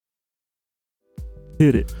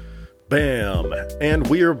Hit it. Bam. And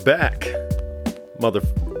we are back.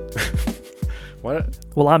 What?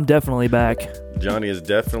 Well, I'm definitely back. Johnny is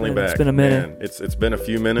definitely back. It's been a minute. Man, it's been a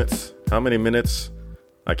few minutes. How many minutes?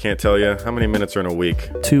 I can't tell you. How many minutes are in a week?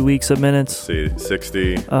 2 weeks of minutes. Let's see,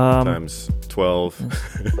 60 times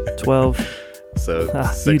 12. 12. So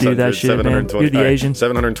you do that shit, man. You're the Asian.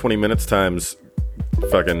 720 minutes times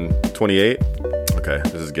fucking 28. Okay,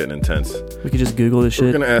 this is getting intense. We could just Google this shit.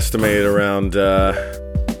 We're going to estimate around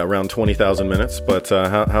 20,000 minutes, but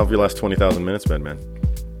how have your last 20,000 minutes been, man?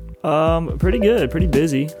 Pretty good, pretty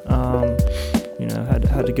busy.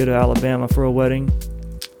 Had to go to Alabama for a wedding.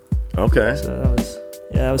 Okay. So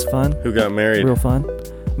that was fun. Who got married? Real fun.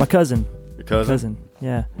 My cousin. Your cousin?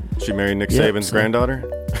 Yeah. She married Nick Saban's granddaughter?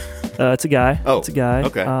 It's a guy. Oh, it's a guy.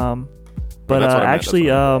 Okay. But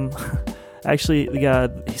actually, the guy.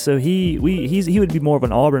 So he would be more of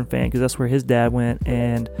an Auburn fan because that's where his dad went,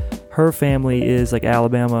 and her family is like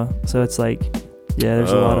Alabama. So it's like, yeah,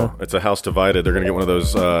 there's a lot of. It's a house divided. They're gonna get one of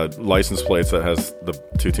those license plates that has the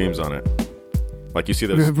two teams on it. Like you see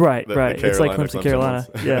those. Right. It's like Clemson, Carolina.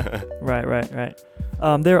 Yeah. Right.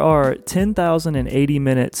 There are 10,080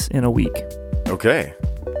 minutes in a week. Okay.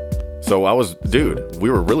 So we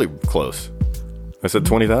were really close. I said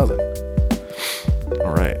 20,000.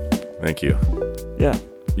 All right. Thank you. Yeah.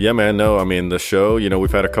 Yeah, man. No, I mean, the show,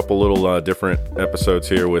 we've had a couple little different episodes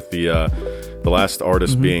here with the last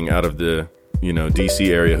artist being out of the, DC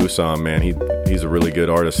area. Hussam, man, he's a really good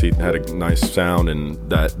artist. He had a nice sound, and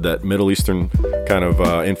that Middle Eastern kind of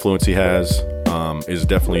influence he has is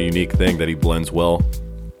definitely a unique thing that he blends well.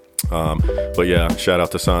 But yeah, shout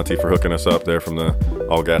out to Santi for hooking us up there from the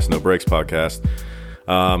All Gas No Brakes podcast.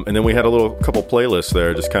 And then we had a couple playlists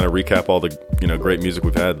there, just kind of recap all the great music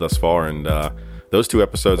we've had thus far. And those two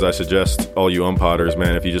episodes, I suggest all you umpotters,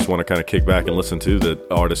 man, if you just want to kind of kick back and listen to the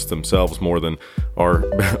artists themselves more than our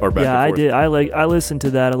back. Yeah, I did. I listened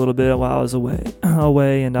to that a little bit while I was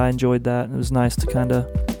away, and I enjoyed that. It was nice to kind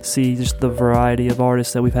of see just the variety of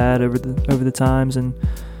artists that we've had over the times. And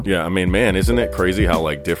yeah, I mean, man, isn't it crazy how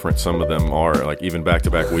like different some of them are? Like even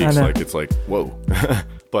back-to-back weeks, like it's like whoa.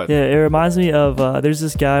 But yeah, it reminds me of there's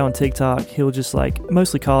this guy on TikTok. He'll just like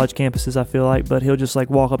mostly college campuses, I feel like, but he'll just like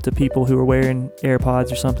walk up to people who are wearing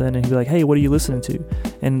AirPods or something, and he'll be like, "Hey, what are you listening to?"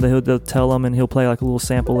 And they'll tell them, and he'll play like a little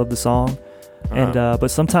sample of the song. And but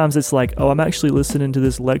sometimes it's like, "Oh, I'm actually listening to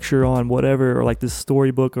this lecture on whatever, or like this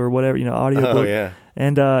storybook or whatever, audio book." Yeah.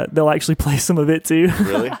 And they'll actually play some of it too.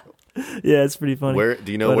 Really? Yeah, it's pretty funny. Where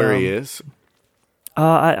do you know where he is?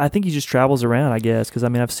 I think he just travels around, I guess, because I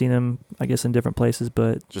mean I've seen him, I guess, in different places,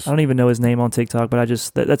 but I don't even know his name on TikTok. But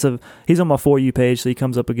he's on my For You page, so he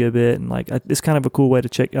comes up a good bit, and like it's kind of a cool way to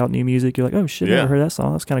check out new music. You're like, oh shit, I never heard that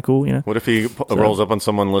song. That's kind of cool, What if he rolls up on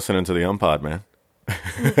someone listening to the Umpod, man?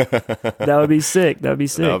 That would be sick. That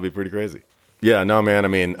would be pretty crazy. Yeah, no, man. I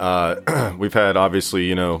mean, we've had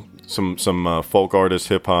obviously, some folk artists,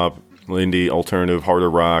 hip hop, indie, alternative, harder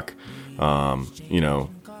rock.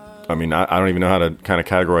 I mean, I don't even know how to kind of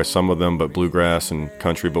categorize some of them, but bluegrass and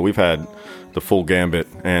country. But we've had the full gambit.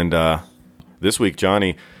 And this week,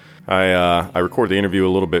 Johnny, I recorded the interview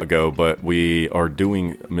a little bit ago, but we are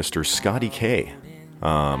doing Mr. Scotty K.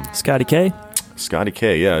 Scotty K? Scotty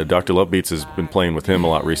K, yeah. Dr. Lovebeats has been playing with him a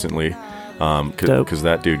lot recently because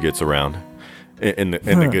that dude gets around in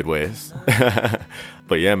the good ways.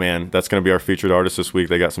 But yeah, man, that's going to be our featured artist this week.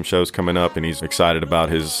 They got some shows coming up, and he's excited about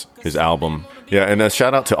his album. Yeah, and a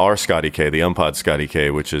shout out to our Scotty K, the Umpod Scotty K,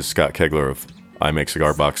 which is Scott Kegler of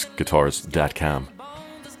IMakeCigarBoxGuitars.com.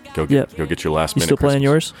 Go get your last minute. You still playing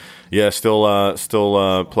yours? Yeah, still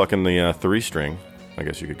plucking the 3-string, I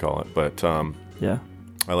guess you could call it. But yeah,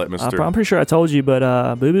 I let Mr. I'm pretty sure I told you,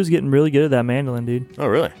 but Boo Boo's getting really good at that mandolin, dude. Oh,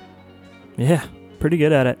 really? Yeah, pretty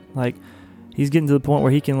good at it. Like, he's getting to the point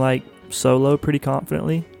where he can like solo pretty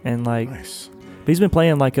confidently, and like, nice. But he's been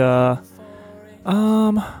playing like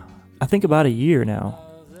I think about a year now,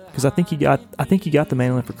 because I think he got the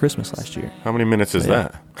mandolin for Christmas last year. How many minutes is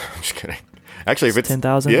that? I'm just kidding. Actually, if it's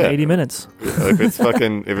 10,080 minutes. if it's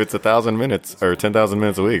 1,000 minutes or 10,000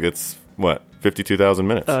 minutes a week, it's what, 52,000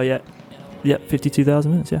 minutes? Oh yeah,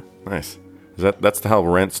 52,000 minutes. Yeah. Nice. That's how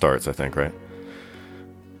Rent starts, I think, right?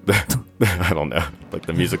 I don't know, like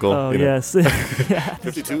the musical. Oh yes. Yeah.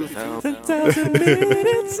 52,000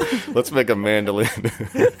 minutes. Let's make a mandolin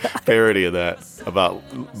parody of that about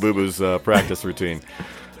Boo Boo's practice routine.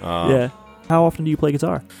 Yeah. How often do you play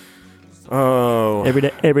guitar? Oh,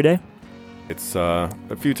 every day. It's a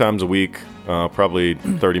few times a week, probably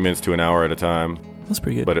 30 minutes to an hour at a time. That's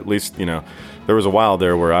pretty good. But at least, there was a while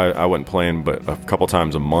there where I wasn't playing but a couple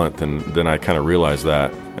times a month, and then I kind of realized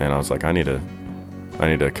that, and I was like, I need to I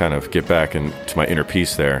need to kind of get back into my inner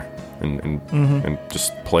peace there. And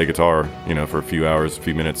just play guitar, for a few hours, a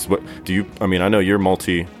few minutes. What do you? I mean, I know you're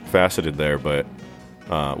multifaceted there, but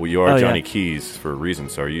you are Johnny Keys for a reason.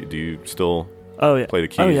 So do you still play the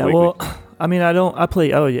keys? Oh yeah. weekly? Well, I mean, I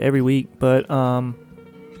play every week, but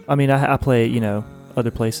I mean, I play other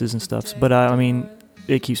places and stuff. But I mean,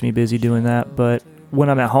 it keeps me busy doing that. But when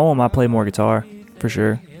I'm at home, I play more guitar for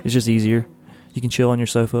sure. It's just easier. You can chill on your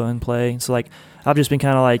sofa and play. So like, I've just been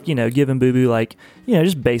kind of like, giving Boo Boo like,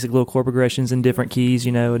 just basic little chord progressions in different keys,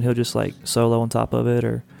 and he'll just like solo on top of it.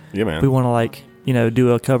 Or yeah, man. We want to like,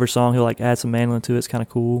 do a cover song. He'll like add some mandolin to it. It's kind of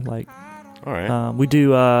cool. Like, all right. We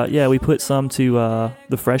do, we put some to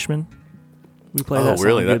The Freshman. We play that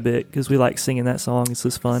song a good bit because we like singing that song. It's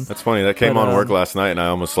just fun. That's funny. That came on work last night, and I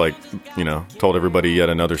almost like, told everybody yet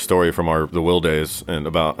another story from the Will days and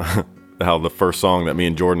about how the first song that me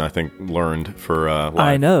and Jordan, I think, learned for live.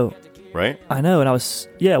 I know. Right? I know, and I was,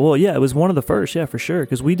 it was one of the first, for sure,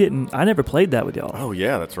 because I never played that with y'all. Oh,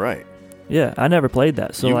 yeah, that's right. Yeah, I never played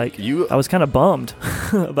that, so I was kind of bummed,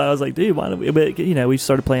 but I was like, dude, why don't we, but, we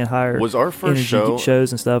started playing higher was our first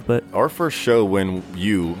shows and stuff, but. Our first show when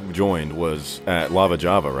you joined was at Lava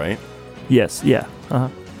Java, right? Yes, yeah,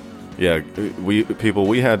 Yeah, we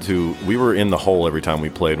were in the hole every time we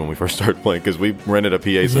played when we first started playing, because we rented a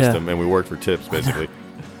PA system and we worked for tips, basically.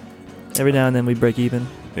 Every now and then we break even.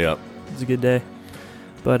 Yep. It was a good day.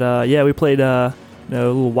 But, we played, a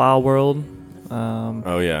little Wild World.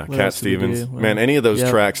 Cat Stevens. Man, any of those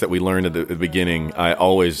tracks that we learned at the beginning, I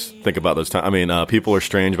always think about those times. I mean, People Are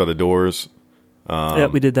Strange by The Doors.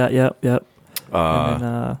 We did that, yep. And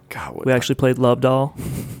then, we actually played Love Doll.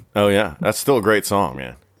 Oh, yeah. That's still a great song,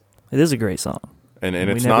 man. It is a great song. And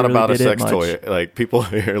it's not really about a sex toy. Like, people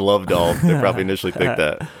hear Love Doll, they probably initially think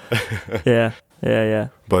that. Yeah.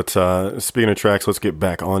 But speaking of tracks, let's get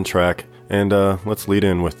back on track. And let's lead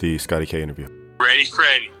in with the Scotty K interview. Ready,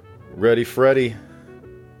 Freddy. Ready, Freddy.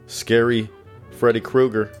 Scary Freddy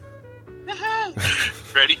Krueger.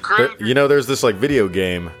 Freddy Krueger. There's this like video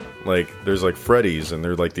game. Like, there's like Freddy's, and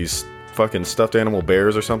they're like these fucking stuffed animal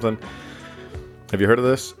bears or something. Have you heard of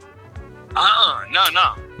this?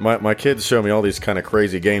 No. My kids show me all these kind of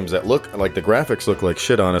crazy games that look like the graphics look like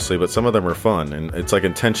shit, honestly, but some of them are fun, and it's like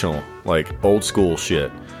intentional, like old school shit.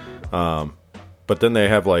 But then they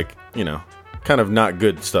have like, kind of not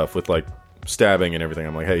good stuff with like stabbing and everything.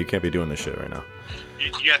 I'm like, hey, you can't be doing this shit right now.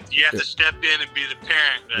 You have to step in and be the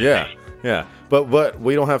parent. Yeah. But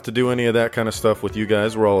we don't have to do any of that kind of stuff with you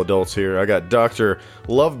guys. We're all adults here. I got Dr.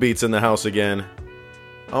 Lovebeats in the house again.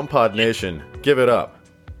 I'm Pod Nation. Give it up.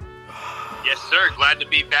 Yes, sir. Glad to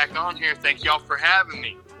be back on here. Thank y'all for having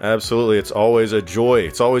me. Absolutely. It's always a joy.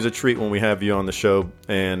 It's always a treat when we have you on the show.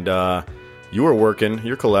 And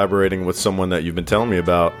you're collaborating with someone that you've been telling me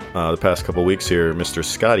about the past couple weeks here, Mr.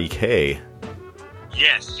 Scotty K.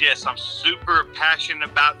 Yes. I'm super passionate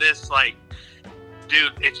about this. Like,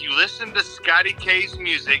 dude, if you listen to Scotty K's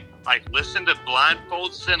music, like listen to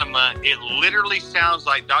Blindfold Cinema, it literally sounds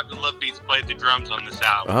like Dr. Lovebeats played the drums on this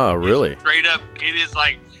album. Oh, really? It's straight up,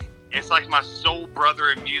 it's like my soul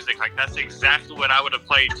brother in music. Like, that's exactly what I would have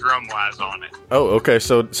played drum-wise on it. Oh, okay.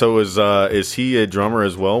 So is he a drummer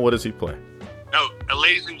as well? What does he play? No,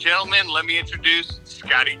 ladies and gentlemen, let me introduce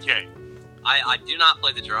Scotty K. I do not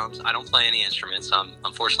play the drums. I don't play any instruments.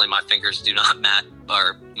 Unfortunately, my fingers do not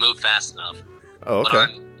move fast enough. Oh, okay. But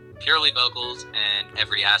I'm purely vocals and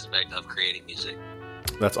every aspect of creating music.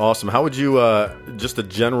 That's awesome. How would you, just a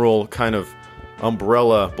general kind of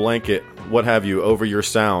umbrella, blanket, what have you, over your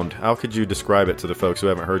sound, how could you describe it to the folks who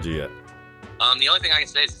haven't heard you yet? The only thing I can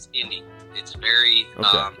say is it's indie. It's very...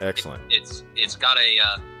 Okay, excellent. It's got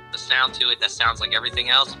a sound to it that sounds like everything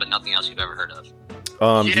else, but nothing else you've ever heard of.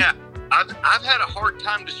 Yeah, I've had a hard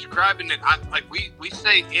time describing it. We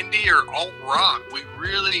say indie or alt rock. We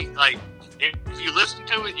really, like, if you listen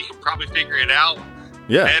to it, you can probably figure it out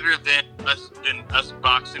better than us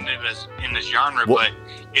boxing it as in the genre, but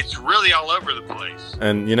it's really all over the place.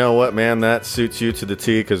 And you know what, man, that suits you to the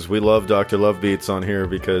T, because we love Dr. Lovebeats on here,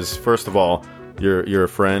 because first of all, you're a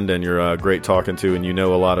friend and you're great talking to, and you have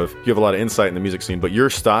a lot of insight in the music scene, but your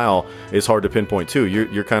style is hard to pinpoint too.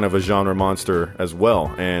 You're kind of a genre monster as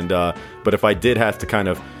well. And but if I did have to kind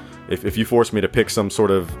of, if you forced me to pick some sort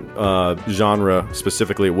of genre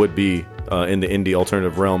specifically, it would be in the indie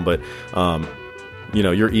alternative realm. But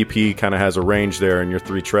your EP kind of has a range there in your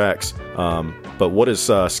 3 tracks. But what is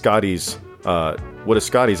Scotty's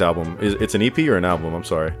album? It's an EP or an album? I'm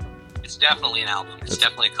sorry. It's definitely an album. It's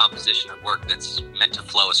definitely a composition of work that's meant to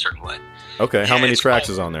flow a certain way. Okay, how many tracks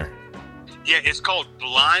is on there? Yeah, it's called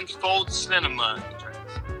Blindfold Cinema.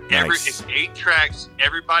 Nice. It's 8 tracks.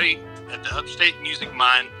 Everybody at the Upstate Music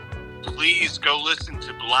Mine, please go listen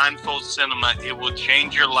to Blindfold Cinema. It will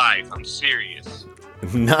change your life. I'm serious.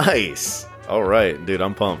 Nice. All right, dude,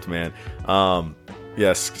 I'm pumped, man.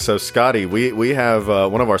 Yes, so Scotty, we have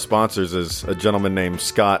one of our sponsors is a gentleman named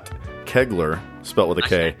Scott Kegler, spelled with a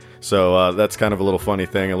K. So that's kind of a little funny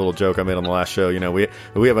thing, a little joke I made on the last show. You know, we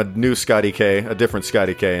have a new Scotty K, a different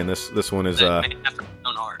Scotty K, and this one is.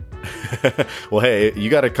 Well, hey, you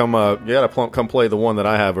got to come play the one that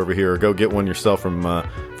I have over here, or go get one yourself from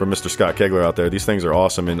Mr. Scott Kegler out there. These things are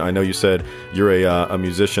awesome, and I know you said you're a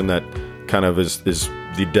musician that kind of is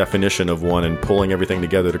the definition of one and pulling everything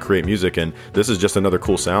together to create music, and this is just another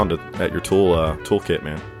cool sound at your toolkit,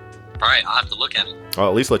 man. All right, I'll have to look at it. I'll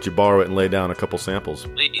at least let you borrow it and lay down a couple samples.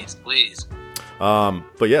 Please.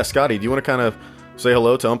 But yeah, Scotty, do you want to kind of say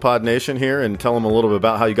hello to Unpod Nation here and tell them a little bit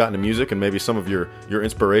about how you got into music and maybe some of your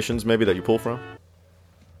inspirations maybe that you pull from?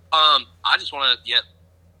 I just want to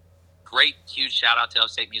great, huge shout out to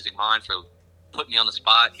Upstate Music Mine for putting me on the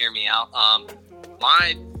spot, hearing me out.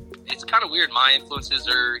 It's kind of weird. My influences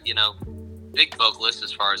are, big vocalists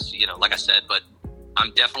as far as, like I said, but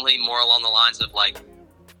I'm definitely more along the lines of like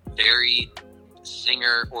very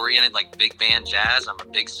singer oriented, like big band jazz. I'm a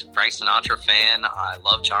big Frank Sinatra fan. I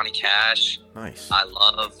love Johnny Cash. Nice. I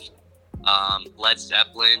love Led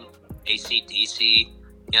Zeppelin, AC/DC.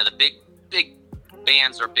 The big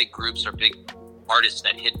bands or big groups or big artists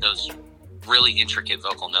that hit those really intricate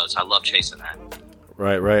vocal notes. I love chasing that.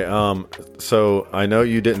 Right. So I know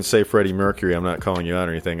you didn't say Freddie Mercury. I'm not calling you out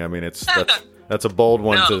or anything. I mean, that's a bold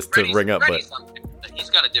one to bring up, but he's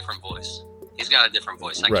got a different voice.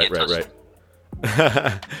 I can't touch it.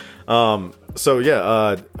 So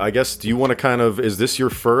yeah, I guess, do you want to kind of, is this your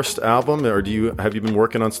first album, or have you been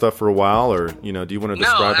working on stuff for a while, or do you want to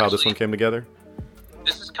describe how this one came together?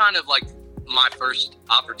 This is kind of like my first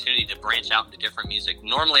opportunity to branch out into different music.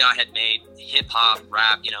 Normally I had made hip hop,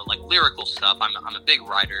 rap, like lyrical stuff. I'm a big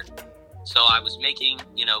writer. So I was making,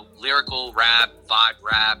 lyrical rap, vibe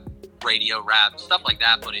rap, radio rap, stuff like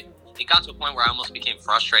that, but it got to a point where I almost became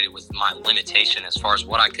frustrated with my limitation as far as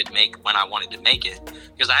what I could make when I wanted to make it,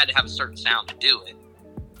 because I had to have a certain sound to do it.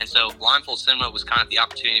 And so Blindfold Cinema was kind of the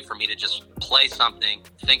opportunity for me to just play something,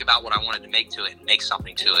 think about what I wanted to make to it, and make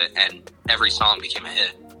something to it, and every song became a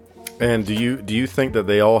hit. And do you think that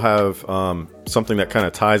they all have something that kind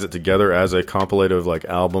of ties it together as a compilative like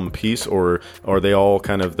album piece, or are they all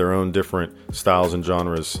kind of their own different styles and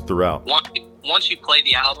genres throughout? Once you play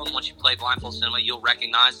the album, once you play Blindfold Cinema, you'll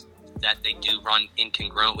recognize that they do run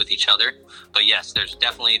incongruent with each other. But yes, there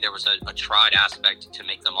was a tried aspect to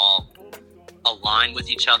make them all align with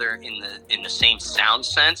each other in the same sound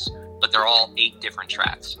sense, but they're all 8 different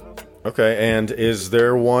tracks. Okay, and is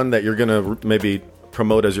there one that you're gonna maybe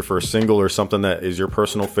promote as your first single, or something that is your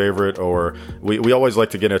personal favorite? Or we always like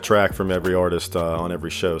to get a track from every artist on every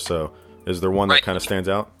show, so is there one that kind of stands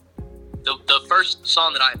out? The first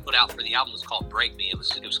song that I put out for the album was called Break Me. It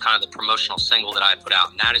was kind of the promotional single that I put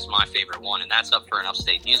out, and that is my favorite one, and that's up for an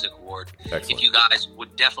Upstate Music Award. Excellent. If you guys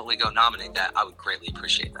would definitely go nominate that, I would greatly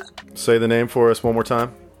appreciate that. Say the name for us one more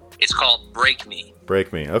time. It's called Break Me.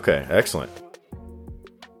 Break Me. Okay, excellent.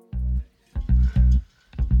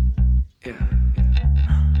 Yeah.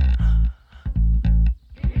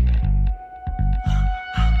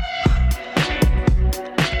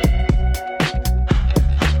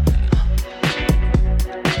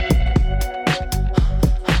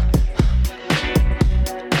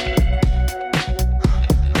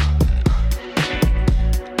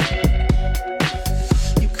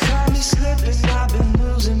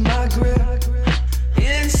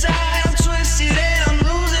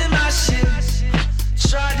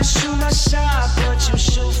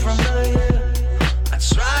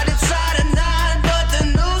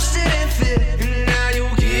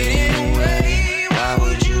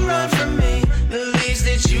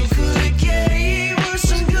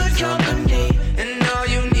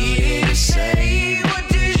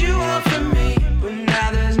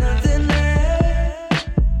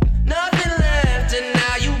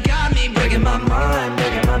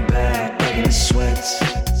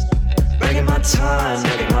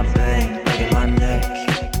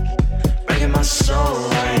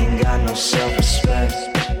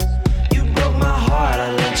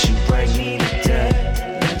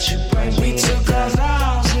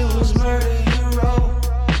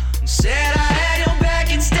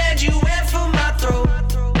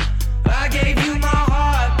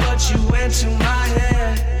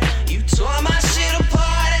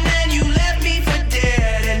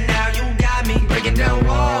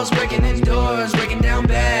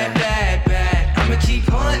 I'ma keep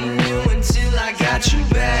haunting you until I got you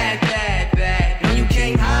bad, bad, bad. No, you can't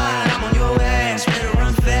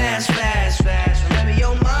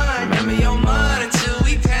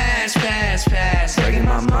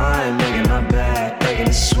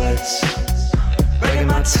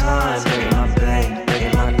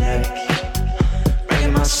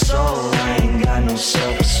soul, I ain't got no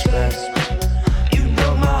self-respect. You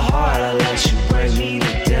broke my heart, I let you break me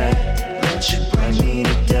to death. Let you break me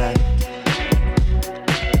to death.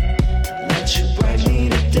 Let you break me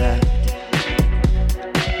to death.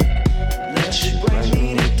 Let you break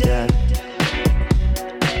me to death.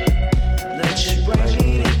 Let you break me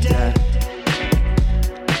to death.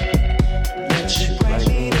 Let you break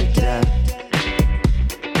me to death.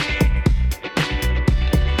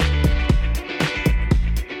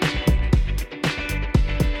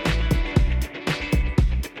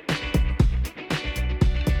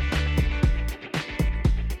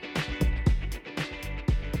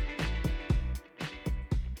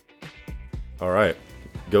 All right.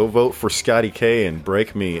 Go vote for Scotty K and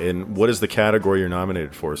Break Me. And what is the category you're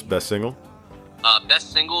nominated for? Is best single?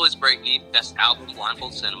 Best single is Break Me. Best album,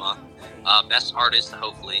 Blindfold Cinema. Best artist,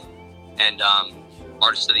 hopefully. And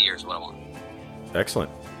artist of the year is what I want.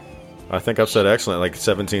 Excellent. I think I've said excellent like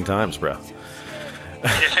 17 times, bro.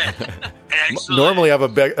 Normally I have a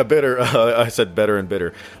bitter, I said better and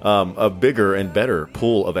bitter, a bigger and better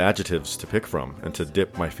pool of adjectives to pick from and to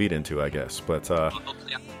dip my feet into, I guess. But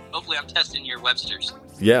hopefully I'm testing your Webster's.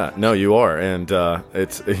 Yeah, no, you are. And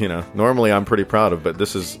it's, normally I'm pretty proud of, but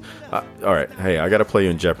this is, all right, hey, I got to play you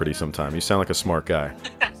in Jeopardy sometime. You sound like a smart guy.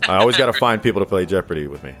 I always got to find people to play Jeopardy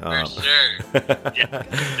with me. For sure. Yeah,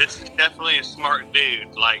 this is definitely a smart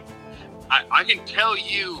dude. Like, I can tell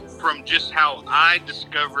you from just how I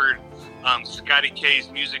discovered Scotty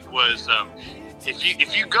K's music was,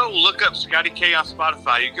 if you go look up Scotty K on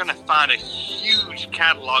Spotify, you're going to find a huge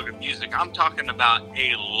catalog of music. I'm talking about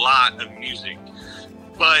a lot of music.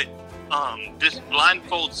 But this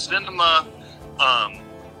Blindfold Cinema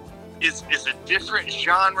is a different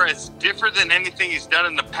genre. It's different than anything he's done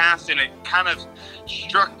in the past, and it kind of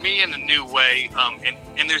struck me in a new way.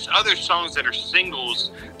 And there's other songs that are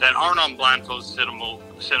singles that aren't on Blindfold Cinema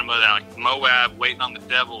that like Moab, Waiting on the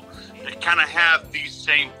Devil, that kind of have these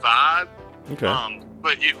same vibe. Okay.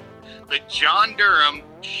 But John Durham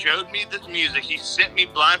showed me this music. He sent me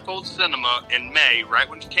Blindfold Cinema in May, right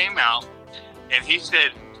when it came out, and he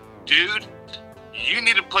said, "Dude, you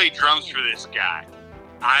need to play drums for this guy."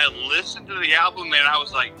 I listened to the album and I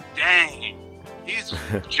was like, dang,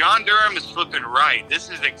 John Durham is flipping right. This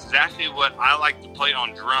is exactly what I like to play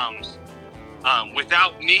on drums.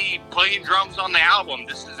 Without me playing drums on the album,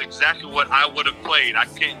 this is exactly what I would have played. I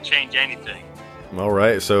couldn't change anything. All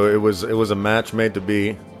right, so it was a match made to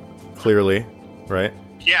be, clearly, right?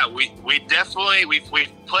 Yeah, we definitely we've played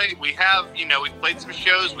we've played some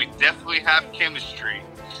shows. We definitely have chemistry.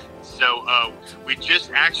 So we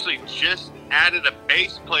just added a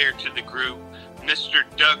bass player to the group, Mr.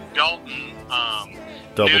 Doug Dalton.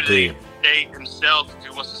 Double D. State himself, if he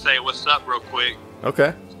wants to say what's up real quick.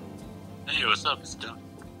 Okay. Hey, what's up? It's Doug.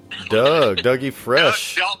 Dougie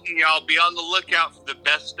Fresh. Doug Dalton, y'all be on the lookout for the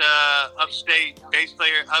best upstate bass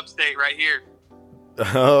player upstate right here.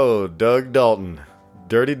 Oh, Doug Dalton.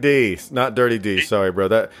 Dirty D. Not Dirty D. Sorry, bro.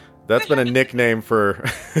 That's been a nickname for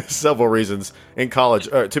several reasons in college.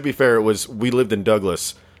 To be fair, we lived in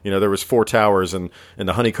Douglas. There was 4 towers and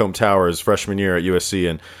the Honeycomb Towers freshman year at USC,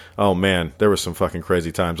 and oh man, there was some fucking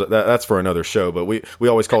crazy times. That's for another show, but we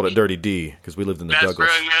always called it Dirty D because we lived in the Douglas.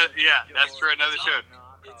 That's for another show.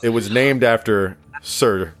 It was named after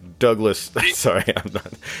Sir Douglas. Sorry,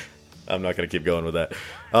 I'm not going to keep going with that.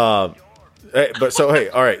 Hey,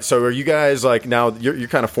 all right. So are you guys like now? You're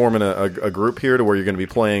kind of forming a group here to where you're going to be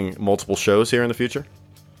playing multiple shows here in the future.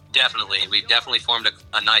 Definitely, we've definitely formed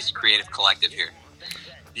a nice creative collective here.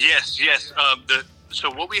 Yes. So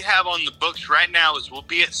what we have on the books right now is we'll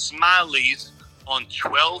be at Smiley's on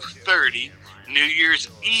 12:30, New Year's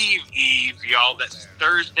Eve, y'all. That's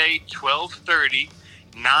Thursday, 12:30,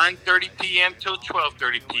 9:30 p.m. till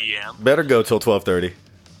 12:30 p.m. Better go till 12:30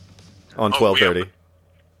 on 12:30.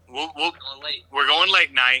 We're going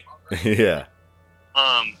late night. Yeah.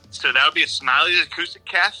 So that'll be at Smiley's Acoustic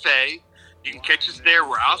Cafe. You can catch us there.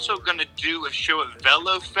 We're also going to do a show at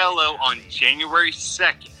Velo Fellow on January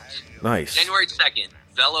 2nd. Nice. January 2nd,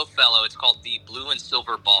 Velo Fellow. It's called the Blue and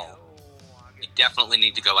Silver Ball. You definitely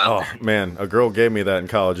need to go out there. Oh, man. A girl gave me that in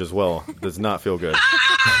college as well. Does not feel good.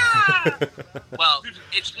 Well,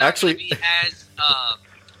 it's not going to be as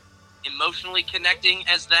emotionally connecting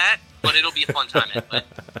as that, but it'll be a fun time anyway.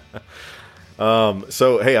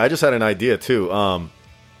 So, hey, I just had an idea, too.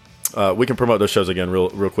 We can promote those shows again real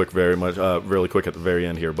quick, really quick at the very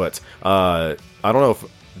end here. But I don't know if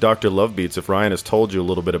Dr. Lovebeats, if Ryan has told you a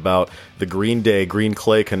little bit about the Green Day, Green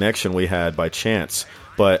Clay connection we had by chance.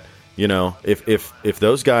 But, if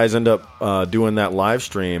those guys end up doing that live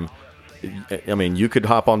stream, you could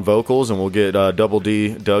hop on vocals and we'll get Double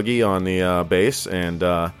D Dougie on the bass. And,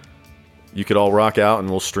 you could all rock out and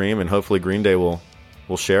we'll stream, and hopefully Green Day will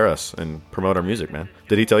share us and promote our music, man.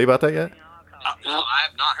 Did he tell you about that yet? No, I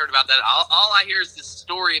have not heard about that. All I hear is this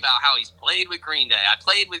story about how he's played with Green Day. I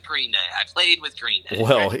played with Green Day. I played with Green Day.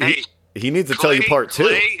 Well, he needs to tell you part 2.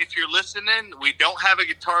 Clay, if you're listening, we don't have a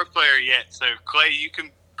guitar player yet. So, Clay,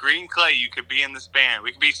 Green Clay, you could be in this band.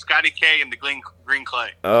 We could be Scotty K and the Green Clay.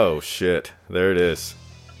 Oh, shit. There it is.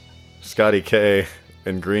 Scotty K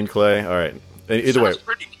and Green Clay. All right. Either way. Sounds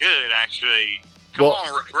pretty good, actually. Come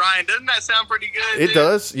on, Ryan. Doesn't that sound pretty good? It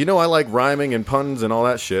does. You know, I like rhyming and puns and all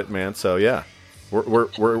that shit, man. So, yeah.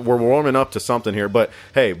 We're warming up to something here. But,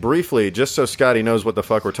 hey, briefly, just so Scotty knows what the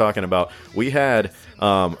fuck we're talking about, we had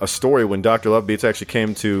a story when Dr. Love Beats actually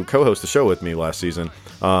came to co-host the show with me last season.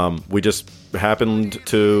 We just happened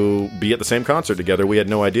to be at the same concert together. We had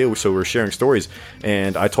no idea, so we were sharing stories.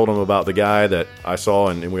 And I told him about the guy that I saw,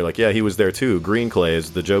 and we were like, yeah, he was there too. Green Clay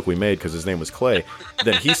is the joke we made because his name was Clay.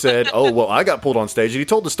 Then he said, oh, well, I got pulled on stage. And he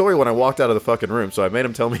told the story when I walked out of the fucking room, so I made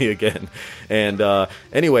him tell me again. And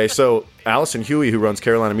anyway, so Allison Huey, who runs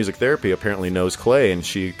Carolina Music Therapy, apparently knows Clay, and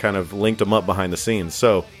she kind of linked him up behind the scenes.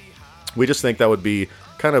 So we just think that would be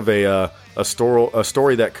kind of a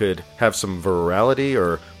story that could have some virality,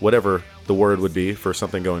 or whatever the word would be for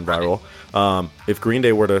something going viral. If Green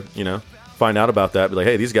Day were to, find out about that, be like,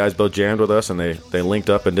 hey, these guys both jammed with us, and they linked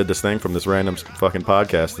up and did this thing from this random fucking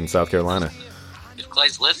podcast in South Carolina. If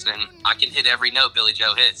Clay's listening, I can hit every note Billy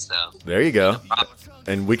Joe hits. So there you go.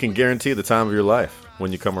 And we can guarantee the time of your life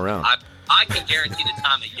when you come around. I can guarantee the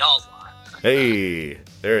time of y'all's life. Hey,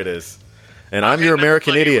 there it is. And I'm your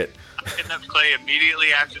American idiot. I'm hitting up Clay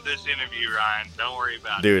immediately after this interview, Ryan. Don't worry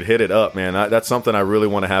about it. Dude, hit it up, man. That's something I really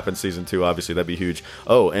want to happen season 2, obviously. That'd be huge.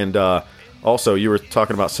 Oh, and also, you were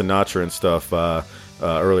talking about Sinatra and stuff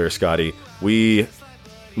earlier, Scotty.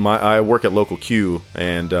 I work at Local Q,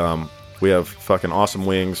 and we have fucking awesome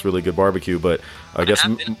wings, really good barbecue, but I guess...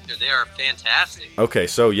 They are fantastic. Okay,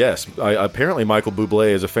 so yes, apparently Michael Bublé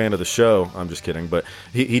is a fan of the show. I'm just kidding, but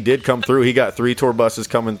he did come through. He got 3 tour buses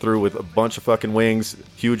coming through with a bunch of fucking wings,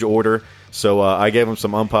 huge order. So I gave him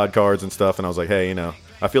some Umpod cards and stuff, and I was like, hey,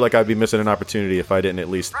 I feel like I'd be missing an opportunity if I didn't at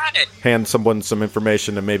least hand someone some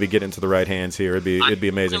information to maybe get into the right hands here. It'd be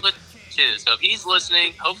amazing. Too. So if he's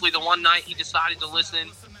listening, hopefully the one night he decided to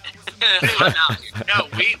listen... No,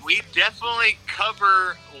 we definitely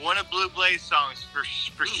cover one of Blue Blaze songs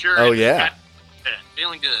for sure. Oh yeah,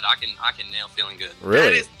 Feeling Good. I can nail Feeling Good.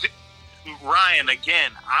 Really, Ryan?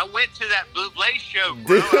 Again, I went to that Blue Blaze show,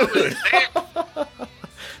 bro. I was there.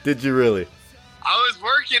 Did you really? I was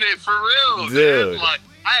working it for real, dude. Like,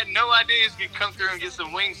 I had no idea he was gonna come through and get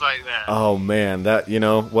some wings like that. Oh man, that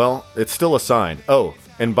well, it's still a sign. Oh.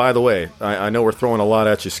 And by the way, I know we're throwing a lot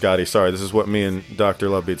at you, Scotty. Sorry, this is what me and Dr.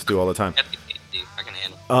 Love Beats do all the time. I can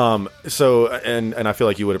handle. So, and I feel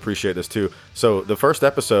like you would appreciate this too. So, the first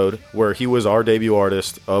episode where he was our debut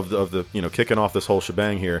artist of the kicking off this whole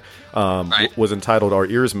shebang here, was entitled "Our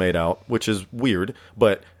Ears Made Out," which is weird,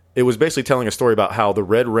 but it was basically telling a story about how the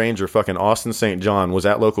Red Ranger, fucking Austin St. John, was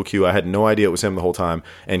at Local Q. I had no idea it was him the whole time,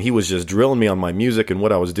 and he was just drilling me on my music and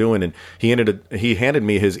what I was doing. And he handed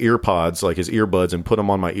me his ear pods, like his earbuds, and put them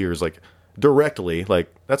on my ears, like directly.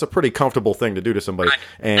 Like, that's a pretty comfortable thing to do to somebody,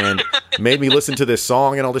 and made me listen to this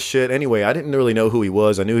song and all this shit. Anyway, I didn't really know who he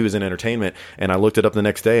was. I knew he was in entertainment, and I looked it up the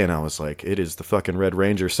next day, and I was like, it is the fucking Red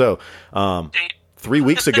Ranger. So, 3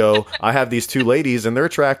 weeks ago, I have these 2 ladies, and they're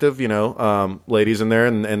attractive, ladies in there,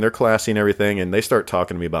 and they're classy and everything, and they start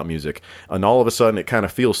talking to me about music. And all of a sudden, it kind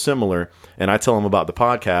of feels similar, and I tell them about the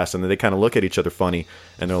podcast, and then they kind of look at each other funny,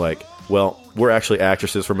 and they're like, well, we're actually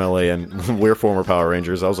actresses from LA, and we're former Power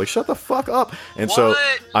Rangers. I was like, shut the fuck up. And so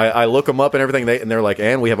I look them up and everything, and they're like,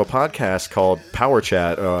 and we have a podcast called Power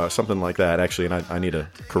Chat, something like that, actually, and I need to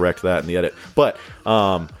correct that in the edit. But,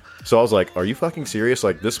 so I was like, are you fucking serious?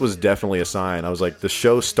 Like, this was definitely a sign. I was like, the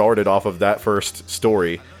show started off of that first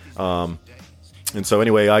story. And so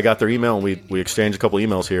anyway, I got their email, and we exchanged a couple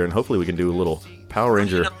emails here, and hopefully we can do a little Power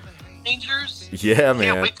Ranger. Rangers? Yeah,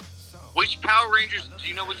 man. Yeah, which Power Rangers? Do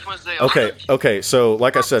you know which ones they are? Okay. So,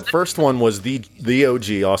 like I said, first one was the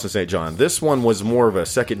OG Austin St. John. This one was more of a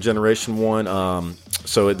second generation one.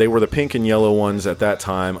 So they were the pink and yellow ones at that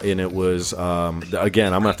time, and it was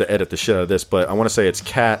again, I'm gonna have to edit the shit out of this, but I want to say it's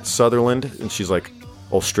Kat Sutherland, and she's like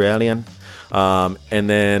Australian, and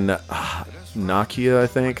then Nakia, I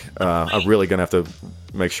think. I'm really gonna have to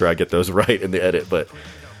make sure I get those right in the edit, but.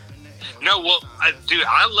 No, well, dude,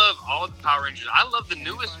 I love all the Power Rangers. I love the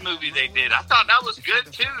newest movie they did. I thought that was good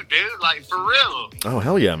too, dude. Like, for real. Oh,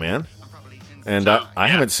 hell yeah, man. And so, I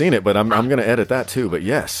haven't seen it, but I'm going to edit that too. But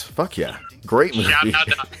yes, fuck yeah. Great movie. Shout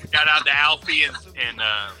out to Alfie and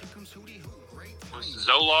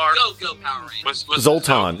Zolar. Go Power Rangers. What's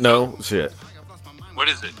Zoltan. No, shit. What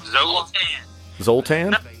is it?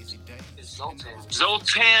 Zoltan?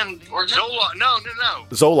 Zoltan or Zoloft. No.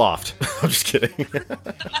 Zoloft. I'm just kidding.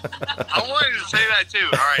 I wanted to say that too.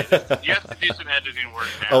 All right. You have to do some editing work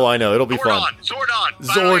now. Oh, I know. It'll be fun.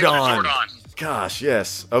 Zordon. Gosh,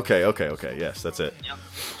 yes. Okay. Yes, that's it. Yep.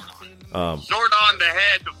 Zordon, the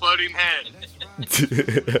head, the floating head.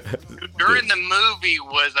 During the movie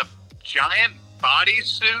was a giant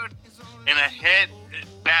bodysuit and a head.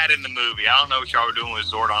 Bad in the movie. I don't know what y'all were doing with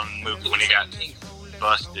Zordon in the movie when he got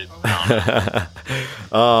busted.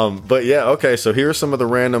 But yeah, okay. So here are some of the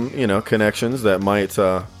random, connections that might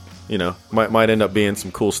end up being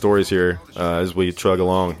some cool stories here as we chug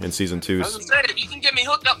along in season 2. I was gonna say, if you can get me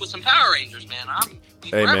hooked up with some Power Rangers, man,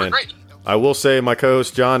 Hey, man. Great. I will say my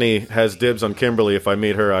co-host Johnny has dibs on Kimberly. If I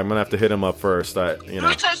meet her, I'm gonna have to hit him up first.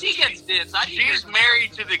 Who says he gets dibs? She's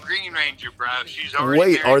married to the Green Ranger, bro. She's already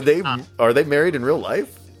Wait, married are they married in real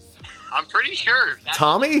life? I'm pretty sure.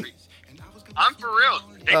 Tommy? I'm for real.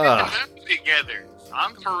 They did the movie together.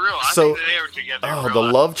 I'm for real. I think that they were together. Oh,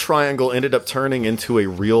 the love triangle ended up turning into a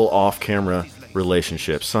real off-camera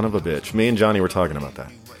relationship. Son of a bitch. Me and Johnny were talking about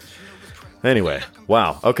that. Anyway,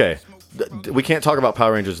 wow. Okay. We can't talk about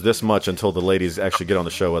Power Rangers this much until the ladies actually get on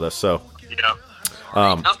the show with us. So,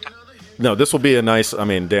 no, this will be a nice. I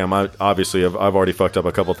mean, damn. I've already fucked up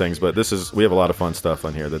a couple things, but we have a lot of fun stuff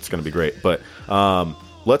on here that's going to be great. But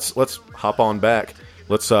let's hop on back.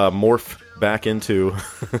 Let's morph back into.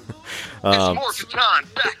 It's morph time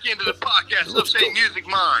back into the podcast. Let's say Music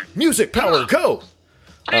Mind. Music power, go.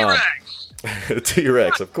 T-Rex.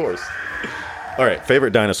 T-Rex, of course. All right,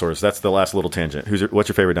 favorite dinosaurs. That's the last little tangent. What's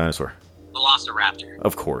your favorite dinosaur? Velociraptor.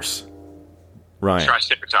 Of course. Ryan.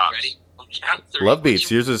 Triceratops. Ready? Love Beats.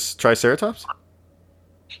 Yours is Triceratops?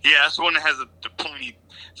 Yeah, that's the one that has the pointy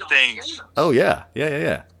things. Oh, yeah.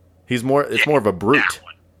 Yeah. It's more of a brute,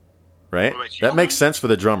 right? That makes sense for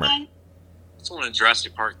the drummer. It's the one in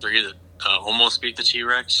Jurassic Park 3 that almost beat the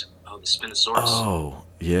T-Rex. Oh, the Spinosaurus. Oh,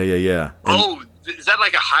 yeah. Is that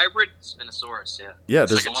like a hybrid? Spinosaurus, yeah. Yeah,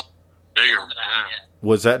 It's like a bigger. Yeah.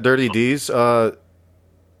 Was that Dirty D's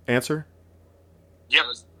answer? Yep.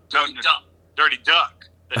 Dirty Duck.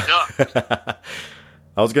 The duck.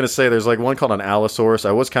 I was going to say there's like one called an Allosaurus.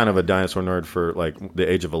 I was kind of a dinosaur nerd for like the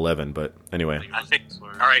age of 11, but anyway. I think, all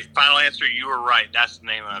right, final answer, you were right. That's the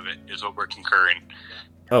name of it, is what we're concurring.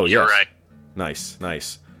 Oh, yeah. You're right. Nice.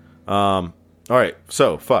 All right,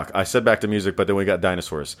 so, fuck. I said back to music, but then we got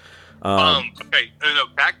dinosaurs. Okay, no,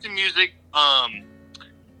 back to music.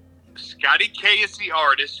 Scotty K is the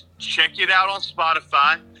artist. Check it out on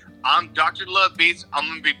Spotify. I'm Dr. Love Beats. I'm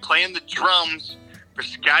going to be playing the drums for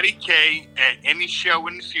Scotty K at any show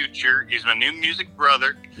in the future. He's my new music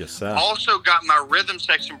brother. Yes, sir. Also got my rhythm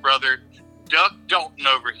section brother, Duck Dalton,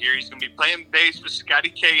 over here. He's going to be playing bass with Scotty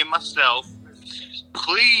K and myself.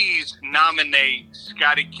 Please nominate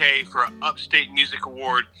Scotty K for an Upstate Music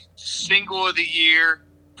Award, Single of the Year,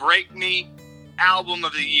 Break Me, Album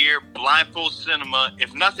of the Year, Blindfold Cinema.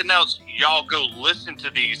 If nothing else, y'all go listen to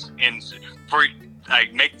these and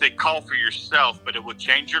make the call for yourself, but it will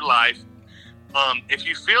change your life. If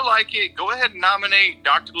you feel like it, go ahead and nominate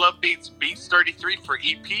Dr. Love Beats 33 for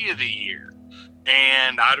EP of the Year,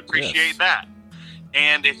 and I'd appreciate that.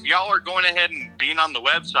 And if y'all are going ahead and being on the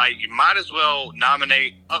website, you might as well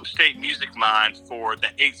nominate Upstate Music Mind for the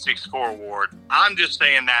 864 Award. I'm just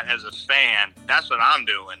saying that as a fan. That's what I'm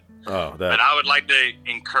doing. But I would like to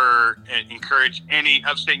encourage any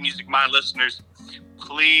Upstate Music Mind listeners,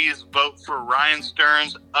 please vote for Ryan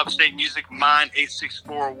Stern's Upstate Music Mind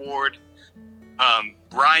 864 Award.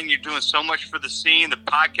 Brian, you're doing so much for the scene. The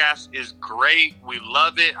podcast is great. We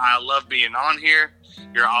love it. I love being on here.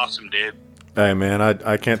 You're awesome, dude. Hey, man,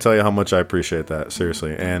 I can't tell you how much I appreciate that,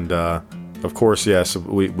 seriously. And, of course, yes,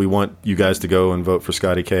 we want you guys to go and vote for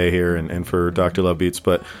Scotty K here and for Dr. Love Beats.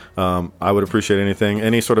 But I would appreciate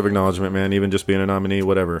any sort of acknowledgement, man, even just being a nominee,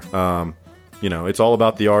 whatever. It's all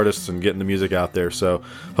about the artists and getting the music out there. So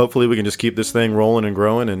hopefully we can just keep this thing rolling and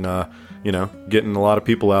growing and, getting a lot of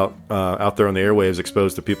people out there on the airwaves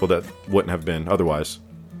exposed to people that wouldn't have been otherwise.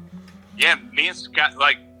 Yeah, me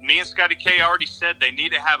and Scotty K already said they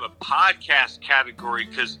need to have a podcast category,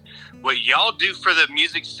 because what y'all do for the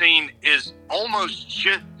music scene is almost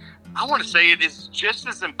just, I want to say it is just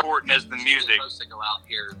as important as the music. They're supposed to go out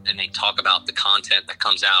here and they talk about the content that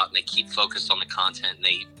comes out, and they keep focused on the content, and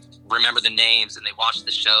they remember the names, and they watch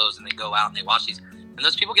the shows, and they go out and they watch these. And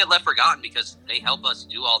those people get left forgotten because they help us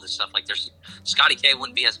do all this stuff. Like Scotty K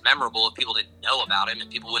wouldn't be as memorable if people didn't know about him, and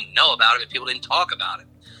people wouldn't know about him if people didn't talk about him.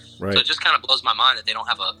 Right. So it just kind of blows my mind that they don't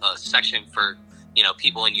have a section for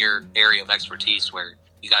people in your area of expertise where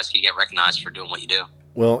you guys can get recognized for doing what you do.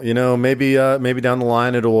 Well, maybe down the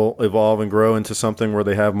line it'll evolve and grow into something where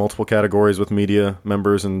they have multiple categories with media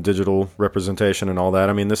members and digital representation and all that.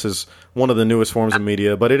 I mean, this is one of the newest forms of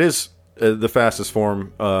media, but it is the fastest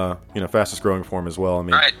form, fastest growing form as well. I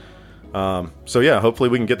mean, right. So yeah, hopefully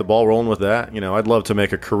we can get the ball rolling with that. I'd love to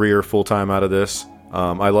make a career full time out of this.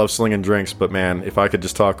 I love slinging drinks, but man, if I could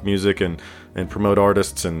just talk music and promote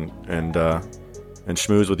artists and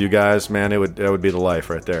schmooze with you guys, man, that would be the life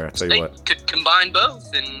right there. I tell you what. Could combine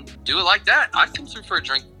both and do it like that. I'd come through for a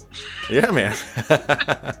drink. Yeah, man.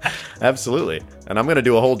 Absolutely. And I'm gonna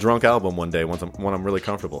do a whole drunk album one day when I'm really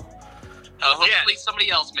comfortable. Hopefully somebody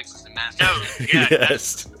else mixes and masters. No, yeah,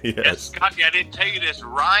 yes. Scotty, I didn't tell you this.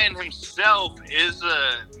 Ryan himself is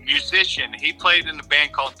a musician. He played in a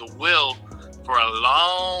band called The Will for a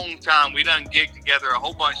long time. We done gigged together a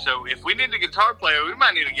whole bunch. So if we need a guitar player, we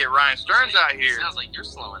might need to get Ryan Stearns out here. Sounds like you're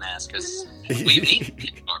slowing ass because we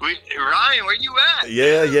need Ryan, where you at?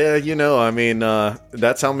 Yeah. I mean,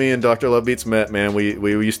 that's how me and Dr. Love Beats met, man.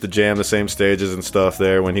 We used to jam the same stages and stuff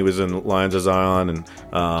there when he was in Lions of Zion and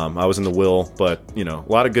I was in The Will. But a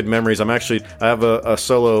lot of good memories. I have a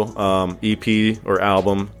solo EP or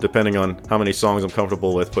album, depending on how many songs I'm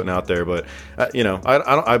comfortable with putting out there. But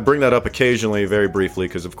I bring that up occasionally, very briefly,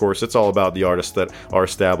 because of course it's all about the artists that are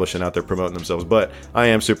established and out there promoting themselves. But I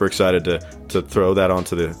am super excited to throw that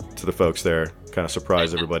onto the folks there, kind of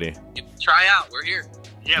surprise everybody. Try out, we're here.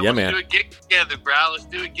 Yeah, let's do a gig together, bro. Let's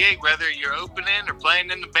do a gig, whether you're opening or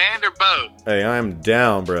playing in the band or both. Hey, I am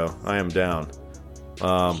down, bro. I am down.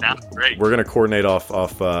 Sounds great. We're gonna coordinate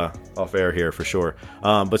off air here for sure.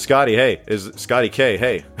 But Scotty, hey, Scotty K,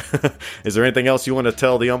 hey, is there anything else you want to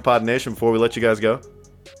tell the Umpod Nation before we let you guys go?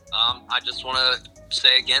 I just want to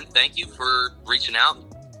say again, thank you for reaching out,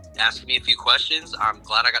 asking me a few questions. I'm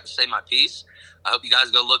glad I got to say my piece. I hope you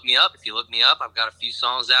guys go look me up. If you look me up, I've got a few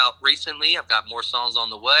songs out recently. I've got more songs on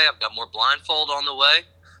the way. I've got more Blindfold on the way.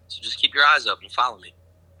 So just keep your eyes open and follow me.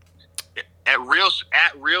 At real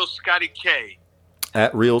Scotty K.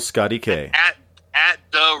 At real Scotty K. At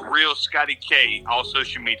the real Scotty K. All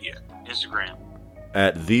social media, Instagram.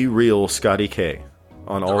 At the real Scotty K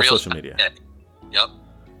on all social media. K. Yep.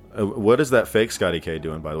 What is that fake Scotty K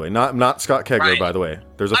doing, by the way? Not Scott Kegler, right. By the way.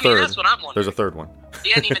 There's a third. That's what I'm wondering. There's a third one. He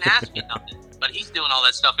hadn't even asked me nothing, but he's doing all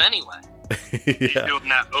that stuff anyway. He's doing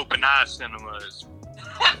that open eye cinemas.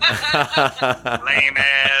 Lame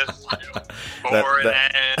ass, boring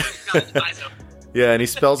ass. Yeah, and he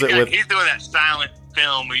spells it with. He's doing that silent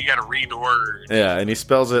film where you got to read the words. Yeah, and he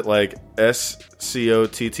spells it like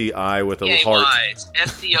SCOTTI with a heart. It's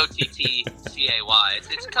SCOTTCAY.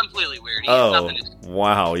 It's completely weird. Oh,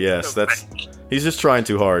 wow! Yes, he's just trying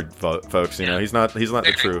too hard, folks. He's not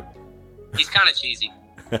the true. He's kind of cheesy.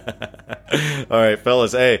 All right,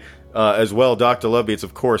 fellas. Hey, as well, Dr. Love Beats,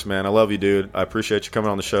 of course, man. I love you, dude. I appreciate you coming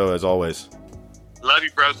on the show as always. Love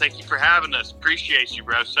you, bro. Thank you for having us. Appreciate you,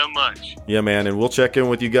 bro, so much. Yeah, man, and we'll check in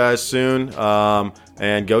with you guys soon.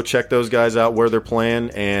 And go check those guys out where they're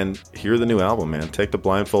playing and hear the new album, man. Take the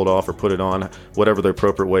blindfold off or put it on, whatever the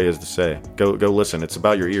appropriate way is to say. Go listen. It's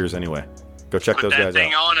about your ears anyway. Go check those guys out. Put that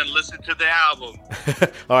thing on and listen to the album.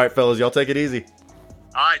 All right, fellas, y'all take it easy.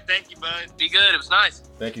 All right, thank you, bud. Be good. It was nice.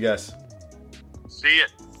 Thank you, guys. See ya.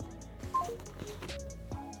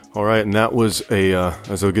 All right, and that was a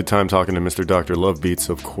good time talking to Mr. Dr. Love Beats,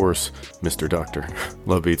 of course, Mr. Dr.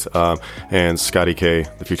 Love Beats, and Scotty K,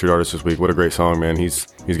 the featured artist this week. What a great song, man. He's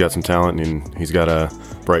got some talent, and he's got a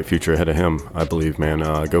bright future ahead of him, I believe, man.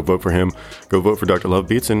 Go vote for him. Go vote for Dr. Love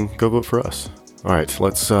Beats, and go vote for us. All right,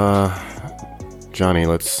 let's Johnny,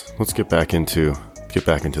 let's get back into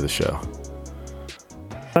the show.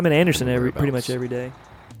 I'm in Anderson pretty much every day.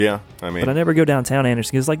 Yeah, I mean, but I never go downtown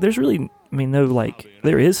Anderson because there's really,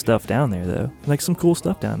 there is stuff down there though, like some cool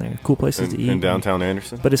stuff down there, cool places to eat. In downtown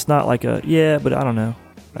Anderson, but it's not like but I don't know.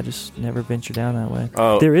 I just never venture down that way.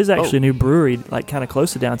 Oh, there is actually a new brewery like kind of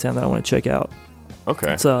close to downtown that I want to check out.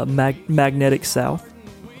 Okay, it's Magnetic South.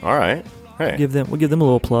 All right, hey, we'll give them a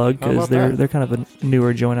little plug because they're kind of a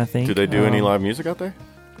newer joint, I think. Do they do any live music out there?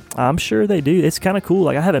 I'm sure they do. It's kind of cool.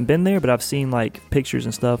 Like I haven't been there, but I've seen like pictures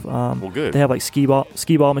and stuff. Well, good. They have like skee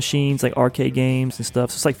ball machines, like arcade games and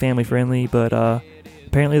stuff. So it's like family friendly. But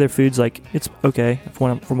apparently their food's like it's okay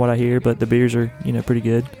from what I hear. But the beers are pretty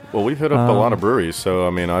good. Well, we've hit up a lot of breweries, so I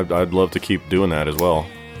mean I'd love to keep doing that as well.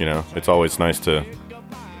 It's always nice to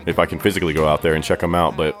if I can physically go out there and check them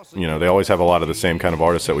out. But they always have a lot of the same kind of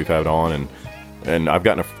artists that we've had on, and I've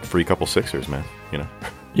gotten a free couple Sixers, man.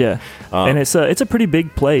 Yeah, and it's a pretty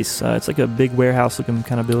big place. It's like a big warehouse looking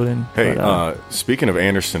kind of building. Hey, speaking of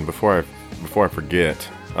Anderson, before I forget,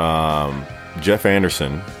 Jeff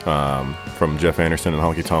Anderson from Jeff Anderson and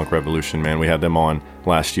Honky Tonk Revolution, man. We had them on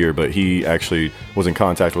last year, but he actually was in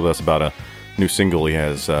contact with us about a new single he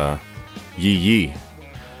has, Yee Yee.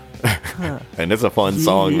 And it's a fun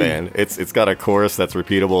song, man. It's got a chorus that's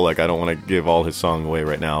repeatable. Like, I don't want to give all his song away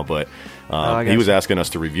right now, but he was asking us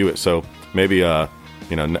to review it. So maybe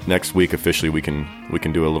next week officially we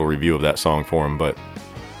can do a little review of that song for him. But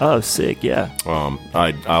sick, yeah.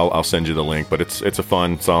 I'll send you the link. But it's a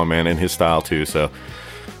fun song, man, in his style too. So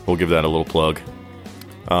we'll give that a little plug.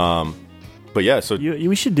 But yeah, so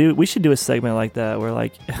we should do a segment like that where,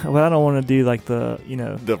 like, well, I don't want to do like the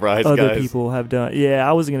Rise other guys. People have done. Yeah,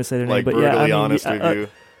 I wasn't gonna say their like name, but yeah, brutally honest review.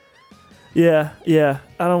 Yeah.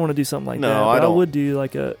 I don't want to do something like that. No, I would do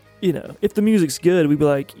like a, if the music's good, we'd be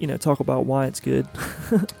like, talk about why it's good.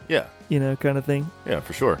 Yeah. Kind of thing. Yeah,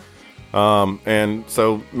 for sure. And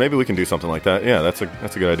so maybe we can do something like that. Yeah, that's a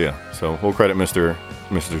good idea. So we'll credit Mr.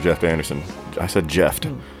 Jeff Anderson. I said Jeffed.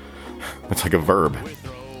 It's like a verb.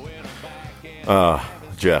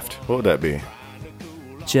 Jeffed. What would that be?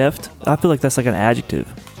 Jeffed? I feel like that's like an adjective.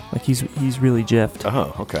 Like he's really Jeffed.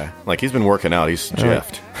 Oh, okay. Like he's been working out. He's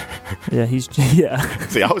Jeffed. Yeah, yeah.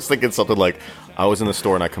 See, I was thinking something like I was in the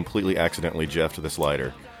store and I completely accidentally Jeffed this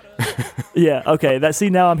lighter. Yeah, okay.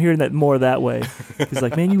 Now I'm hearing that more that way. He's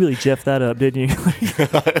like, man, you really Jeffed that up, didn't you?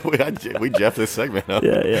 we Jeffed this segment up.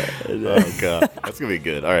 Yeah. Oh, God. That's going to be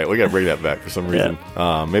good. All right, we got to bring that back for some reason.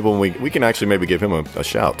 Yeah. Maybe when we can actually maybe give him a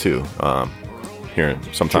shout, too, here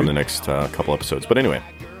sometime in the next couple episodes. But anyway,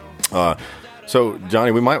 so,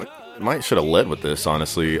 Johnny, we might should have led with this,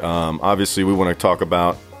 honestly. Obviously, we want to talk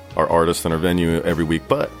about our artists and our venue every week,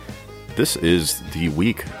 but this is the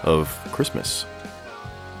week of Christmas.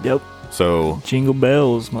 Yep. So jingle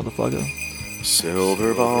bells, motherfucker.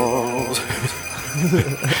 Silver balls.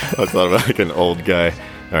 I thought about like an old guy.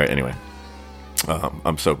 All right. Anyway,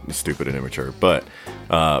 I'm so stupid and immature. But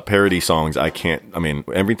parody songs, I can't. I mean,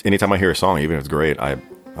 anytime I hear a song, even if it's great, I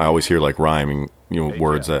always hear like rhyming,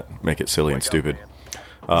 words that make it silly and stupid.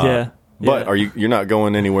 Yeah. But you're not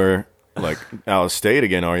going anywhere like out of state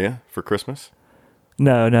again, are you, for Christmas?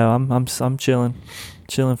 No. I'm chilling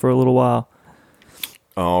for a little while.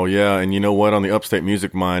 Oh, yeah, and you know what? On the Upstate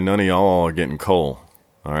Music Mine, none of y'all are getting coal,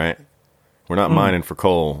 all right? We're not mining for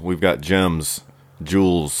coal. We've got gems,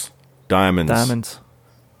 jewels, diamonds.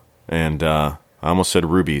 And I almost said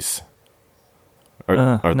rubies.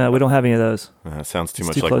 No, we don't have any of those. That sounds too it's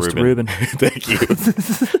much too like close Ruben. To Ruben. Thank you.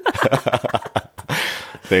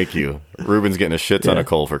 Thank you. Ruben's getting a shit ton of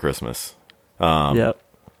coal for Christmas. Yep.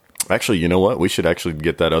 Actually, you know what? We should actually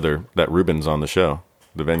get that Ruben's on the show,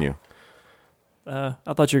 the venue. I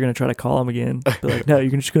thought you were going to try to call him again. Be like, no,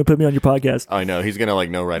 you're just going to put me on your podcast. I know. He's going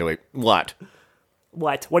to know right away. What?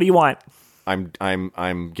 What do you want?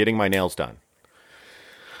 I'm getting my nails done.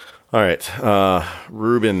 All right.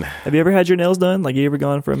 Ruben. Have you ever had your nails done? Like, you ever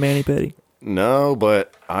gone for a mani-pedi? No,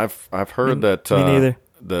 but I've heard that. Me neither.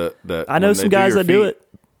 That I know some guys that do it.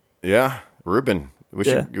 Yeah. Ruben.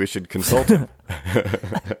 We should consult him.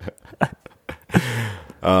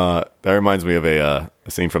 That reminds me of a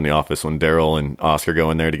scene from The Office when Daryl and Oscar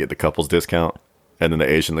go in there to get the couples discount, and then the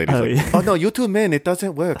Asian lady's "Oh no, you two men, it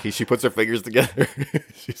doesn't work." She puts her fingers together.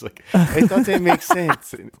 She's like, "It doesn't make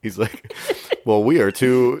sense." And he's like, "Well, we are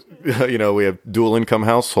two. We have dual income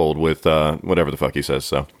household with whatever the fuck he says."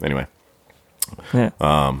 So anyway, that's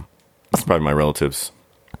probably my relatives.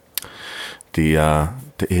 The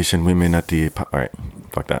Asian women at the all right,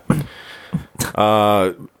 fuck that.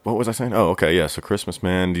 What was I saying? Oh, okay, yeah. So Christmas,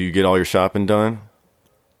 man. Do you get all your shopping done?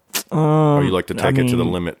 Or you like to take it to the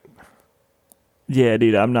limit? Yeah,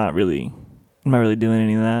 dude. I'm not really doing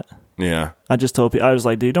any of that. Yeah. I just told people, I was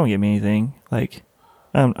like, dude, don't get me anything. Like,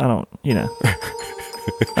 I don't, I don't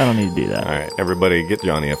need to do that. All right, everybody, get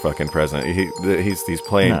Johnny a fucking present. He's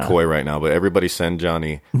playing coy right now, but everybody send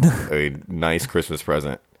Johnny a nice Christmas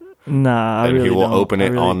present. Nah, and really he will don't. open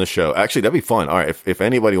it on the show. Actually, that'd be fun. All right, if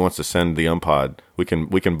anybody wants to send the Umpod, we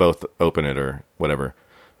can both open it or whatever.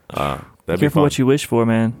 That'd be careful fun. what you wish for,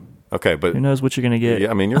 man. Okay, but who knows what you're gonna get?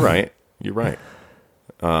 Yeah, I mean, you're right. You're right.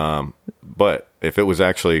 But if it was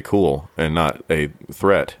actually cool and not a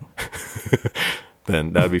threat,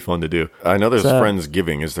 then that'd be fun to do. I know there's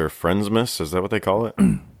Friendsgiving. Is there Friendsmas? Is that what they call it?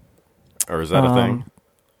 Or is that a thing?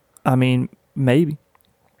 I mean, maybe.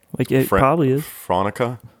 Like it probably is.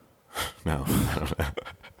 Fronica? No, I don't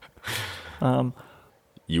know.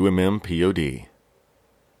 UMMPOD.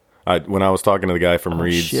 When I was talking to the guy from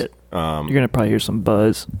Reed's, shit. You're gonna probably hear some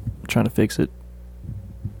buzz. I'm trying to fix it.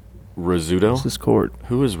 Rizzuto? This is cord.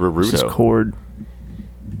 Who is Raruto? This is cord.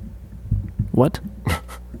 What?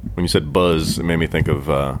 When you said buzz, it made me think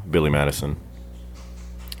of Billy Madison.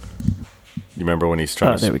 You remember when he's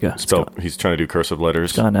trying to there we go. spell? He's trying to do cursive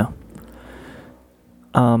letters. It's gone now.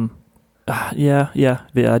 Yeah,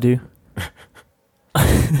 I do.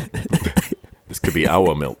 This could be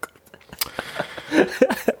our milk.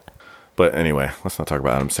 But anyway, let's not talk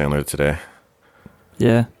about Adam Sandler today.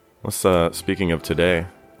 Yeah. Let's. Speaking of today,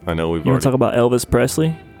 I know we've. You want to talk about Elvis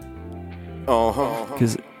Presley?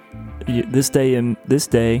 Because this day in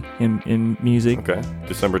music. Okay,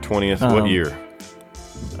 December 20th. What year?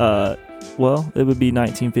 Well, it would be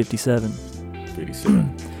 1957.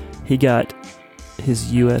 87. He got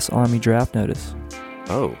his U.S. Army draft notice.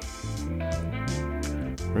 Oh,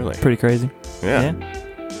 really? Pretty crazy. Yeah.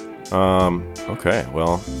 Okay.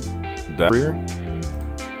 Well, that career. I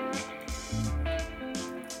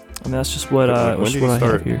mean, that's just what I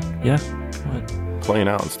have here. Yeah. What? Playing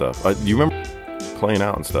out and stuff. You remember playing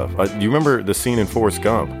out and stuff? You remember the scene in Forrest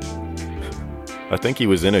Gump? I think he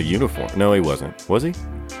was in a uniform. No, he wasn't. Was he? Do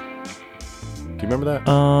you remember that?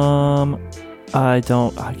 I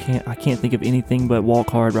can't think of anything but Walk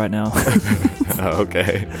Hard right now. Oh,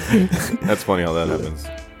 okay. That's funny how that happens.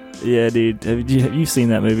 Yeah, dude. You've seen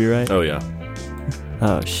that movie, right? Oh, yeah.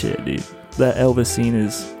 Oh, shit, dude. That Elvis scene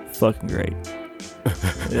is fucking great.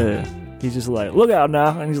 Yeah. He's just like, look out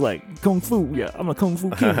now. And he's like, Kung Fu. Yeah, I'm a Kung Fu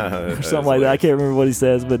kid. Or something like that. I can't remember what he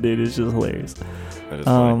says, but dude, it's just hilarious. That is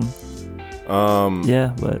funny.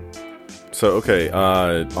 Yeah, but. So, okay.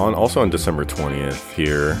 Also on December 20th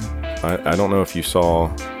here, I don't know if you saw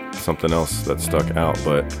something else that stuck out,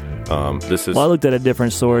 but this is... Well, I looked at a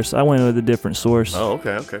different source. I went with a different source. Oh,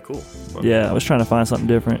 okay. Okay, cool. Well, yeah, I was trying to find something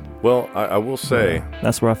different. Well, I will say...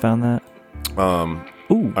 that's where I found that.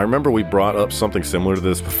 Ooh. I remember we brought up something similar to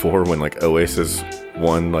this before when like Oasis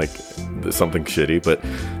won like something shitty. But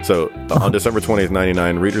so on December 20th,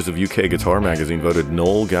 1999, readers of UK Guitar Magazine voted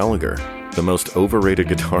Noel Gallagher the most overrated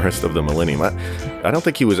guitarist of the millennium. I don't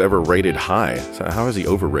think he was ever rated high. So how is he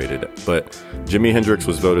overrated? But Jimi Hendrix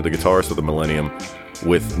was voted the guitarist of the millennium,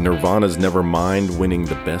 with Nirvana's Nevermind winning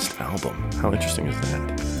the best album. How interesting is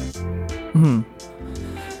that?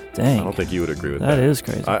 Dang. I don't think you would agree with that. That is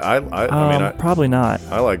crazy. I mean, probably not.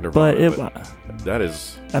 I like Nirvana, but that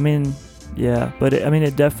is... I mean, yeah, but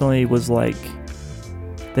it definitely was like,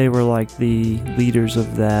 they were like the leaders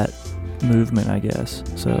of that movement, I guess.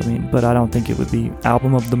 So, I mean, but I don't think it would be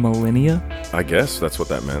album of the millennia. I guess that's what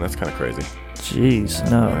that meant. That's kind of crazy. Jeez,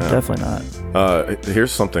 no, definitely not.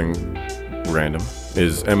 Here's something random.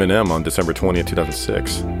 Is Eminem on December 20th,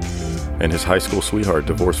 2006, and his high school sweetheart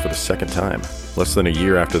divorced for the second time, less than a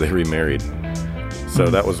year after they remarried. So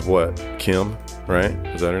that was what? Kim, right?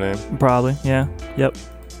 Was that her name? Probably, yeah. Yep.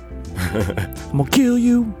 I'm gonna kill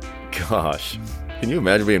you. Gosh. Can you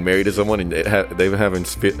imagine being married to someone and they've having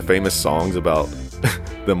famous songs about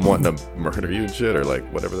them wanting to murder you and shit, or like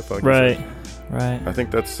whatever the fuck? Right. I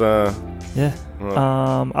think that's yeah.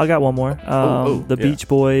 I got one more. The Beach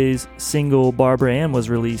Boys single "Barbara Ann" was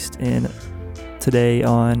released today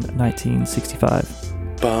on 1965.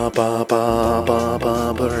 Yep. All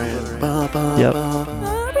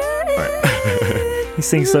right. He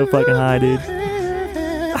sings so fucking high, dude.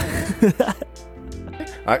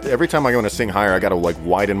 Every time I go to sing higher, I gotta like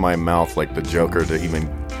widen my mouth like the Joker to even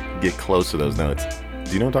get close to those notes.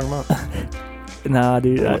 Do you know what I'm talking about? Nah,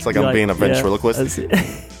 dude. It looks like I'm being a ventriloquist.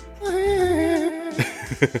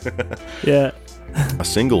 Yeah. A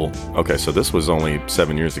single. Okay, so this was only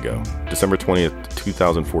 7 years ago. December 20th,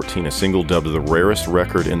 2014. A single dubbed the rarest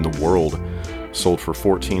record in the world sold for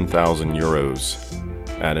 14,000 euros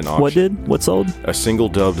at an auction. What sold? A single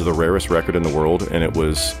dubbed the rarest record in the world, and it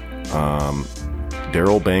was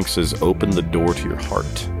Daryl Banks' "Open the Door to Your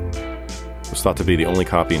Heart." It was thought to be the only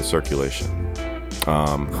copy in circulation.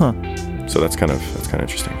 So that's kind of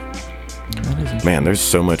interesting. Man, there's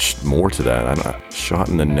so much more to that. I'm shot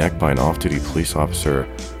in the neck by an off-duty police officer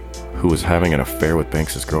who was having an affair with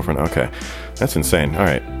Banks' girlfriend. Okay, that's insane. All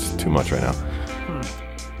right, it's too much right now.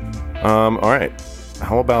 All right,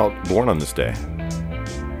 how about Born on This Day?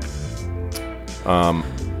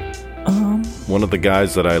 One of the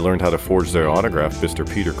guys that I learned how to forge their autograph, Mr.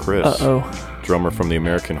 Peter Criss, drummer from the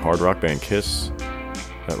American hard rock band Kiss,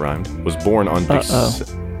 that rhymed, was born on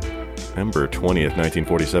December 20th,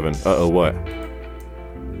 1947. What?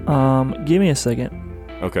 Give me a second.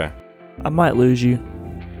 Okay. I might lose you.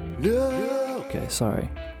 No. Okay, sorry.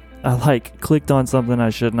 I clicked on something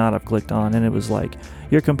I should not have clicked on, and it was like,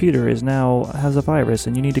 your computer has a virus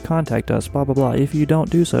and you need to contact us, blah blah blah. If you don't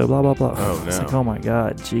do so, blah blah blah. Oh no. It's like, oh my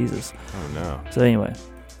god, Jesus. Oh no. So anyway,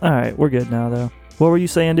 all right, we're good now though. What were you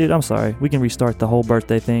saying, dude? I'm sorry. We can restart the whole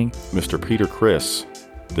birthday thing. Mr. Peter Criss,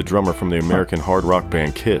 the drummer from the American hard rock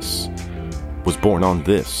band Kiss, was born on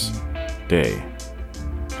this day.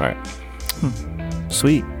 All right.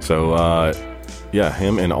 Sweet. So, yeah,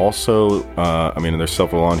 him, and also, I mean, there's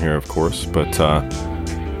several on here, of course, but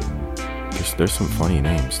there's some funny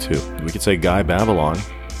names, too. We could say Guy Babylon,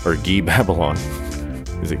 or Guy Babylon.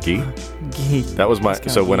 Is it Guy? Guy. That was my...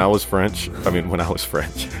 So when I was French...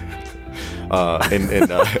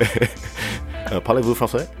 Parlez-vous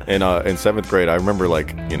français? In 7th grade, I remember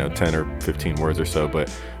 10 or 15 words or so, but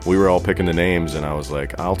we were all picking the names, and I was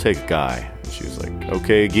like, I'll take Guy. And she was like,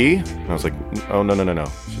 okay, Guy? And I was like, oh, no.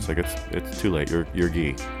 She's like, it's too late. You're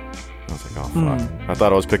Guy. I was like, oh, fuck. I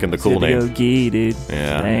thought I was picking the cool name. Go Guy, dude.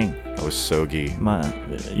 Yeah. Dang. I was so Guy.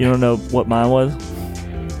 You don't know what mine was?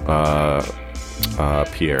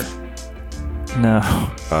 Pierre. No.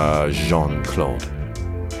 Jean-Claude.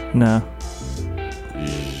 No.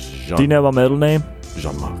 Do you know my middle name?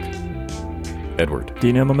 Jean-Marc. Edward. Do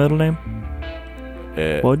you know my middle name?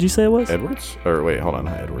 What would you say it was? Edwards? Or wait, hold on.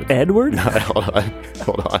 Not Edwards. Edward? No,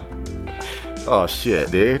 hold on. Oh, shit,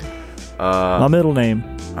 dude. My middle name.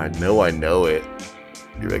 I know it.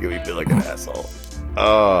 You're making me feel like an asshole.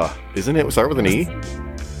 Isn't it start with an E?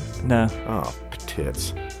 No. Oh,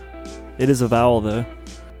 tits. It is a vowel, though.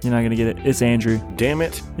 You're not going to get it. It's Andrew. Damn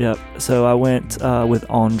it. Yep. So I went with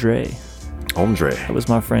Andre. Andre. That was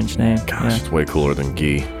my French name. Gosh, It's way cooler than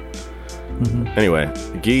Guy. Mm-hmm. Anyway,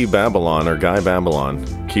 Guy Babylon, or Guy Babylon,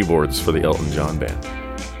 keyboards for the Elton John band.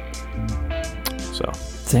 So.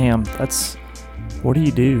 Damn, that's... What do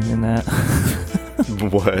you do in that?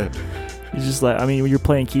 What? You're just like, I mean, you're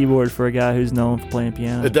playing keyboard for a guy who's known for playing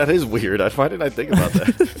piano. That is weird. Why did I think about that?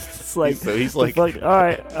 It's like, so he's like, all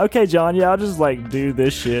right, okay, John, yeah, I'll just do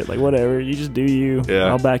this shit, whatever. You just do you. Yeah.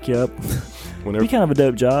 I'll back you up. Whenever, be kind of a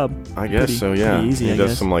dope job. I guess so. Yeah. Pretty easy, he I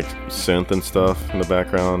does guess. some synth and stuff in the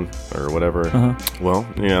background or whatever. Uh-huh. Well,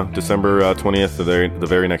 December 20th, the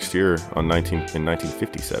very next year, in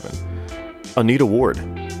 1957, Anita Ward.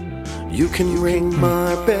 You can ring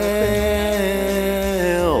my bell.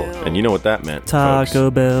 And you know what that meant,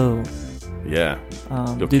 Taco folks. Bell. Yeah.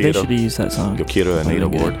 Dude, they should use that song. Yo quiero Anita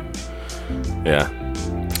Ward. Yeah.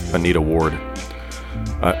 Anita Ward.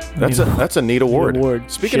 That's Anita Ward.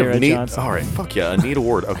 Speaking Shara of neat, Johnson. all right, fuck yeah, Anita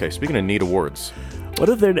Ward. Okay, speaking of Anita Wards, What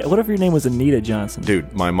if your name was Anita Johnson?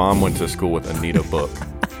 dude, my mom went to school with Anita Book,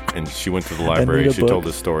 and she went to the library. Anita She Book. told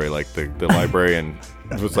this story, the librarian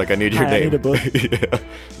was like, "I need your Hi, name." Anita Book. Yeah,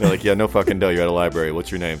 they're like, "Yeah, no fucking dough. You're at a library.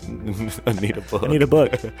 What's your name?" Anita Book. Anita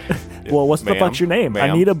Book. Well, what's the fuck's your name?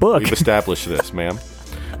 Ma'am, I need a book. We've established this, ma'am.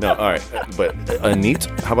 No, all right, but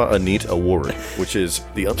how about Anita Award, which is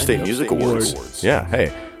the Upstate Music Awards? Yeah,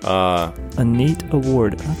 hey. A neat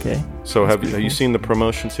award. Okay. So have you seen the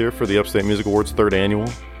promotions here for the Upstate Music Awards 3rd annual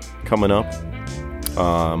coming up?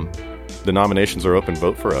 The nominations are open.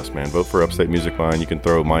 Vote for us, man. Vote for Upstate Music Line. You can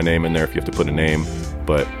throw my name in there if you have to put a name,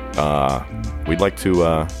 but we'd like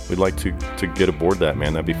to get aboard that,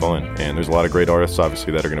 man. That'd be fun. And there's a lot of great artists,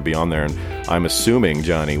 obviously, that are going to be on there. And I'm assuming,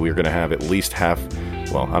 Johnny, we're going to have at least half.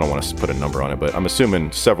 Well, I don't want to put a number on it, but I'm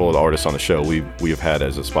assuming several of the artists on the show we have had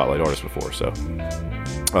as a spotlight artist before. So.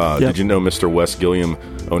 Yep. Did you know Mr. Wes Gilliam,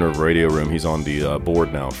 owner of Radio Room, he's on the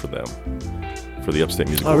board now for them, for the Upstate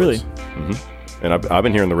Music Awards. Oh, really? Mm-hmm. And I've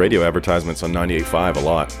been hearing the radio advertisements on 98.5 a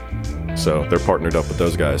lot. So they're partnered up with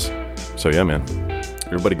those guys. So yeah, man.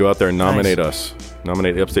 Everybody go out there and nominate us.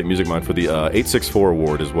 Nominate the Upstate Music Mind for the 864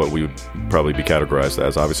 Award is what we would probably be categorized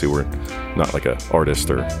as. Obviously, we're not like an artist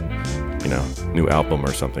or, new album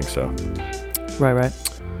or something, so. Right.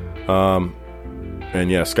 And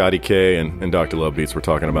yeah, Scotty K and Dr. Love Beats were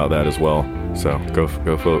talking about that as well. So go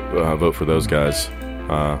vote for those guys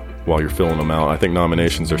while you're filling them out. I think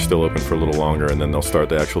nominations are still open for a little longer, and then they'll start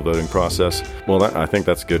the actual voting process. Well, I think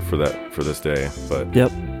that's good for this day. But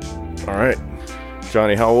Yep. All right,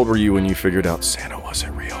 Johnny, how old were you when you figured out Santa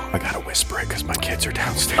wasn't real? I gotta whisper it because my kids are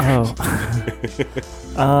downstairs.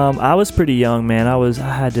 Oh. I was pretty young, man. I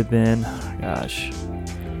had to have been,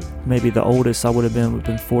 maybe the oldest I would have been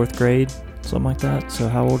 4th grade. Something like that. So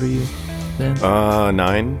how old are you then?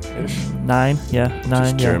 9-ish. 9, yeah, 9.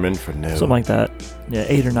 Just German for no. Something like that. Yeah,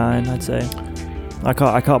 8 or 9, I'd say. I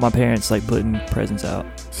caught my parents putting presents out.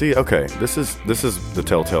 See, okay, this is the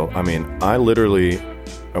telltale. I mean, I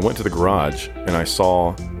went to the garage and I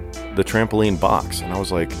saw the trampoline box, and I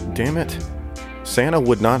was like, damn it, Santa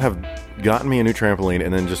would not have gotten me a new trampoline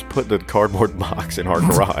and then just put the cardboard box in our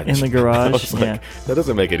garage. In the garage, I was like, that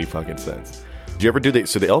doesn't make any fucking sense. Did you ever do that?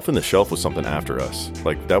 So the Elf on the Shelf was something after us.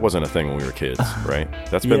 Like, that wasn't a thing when we were kids, right?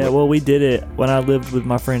 That's been well, we did it when I lived with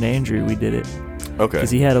my friend Andrew. We did it. Okay. Because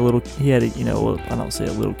he had I don't say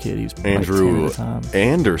a little kid. He was Andrew like 10 at the time.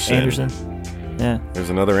 Anderson. Yeah. There's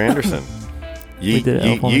another Anderson. We did it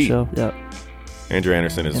Elf on the Shelf. Yeah. Andrew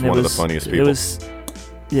Anderson is one of the funniest people.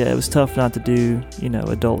 it was tough not to do,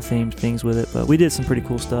 adult themed things with it, but we did some pretty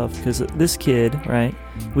cool stuff because this kid, right,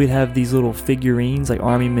 we'd have these little figurines like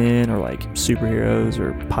army men or like superheroes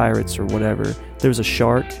or pirates or whatever. There was a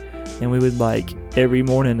shark, and we would like every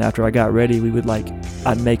morning after I got ready, we would like,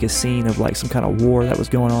 I'd make a scene of like some kind of war that was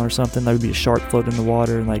going on or something. There would be a shark floating in the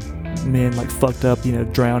water and like men like fucked up,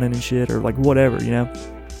 drowning and shit or like whatever,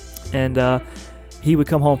 and he would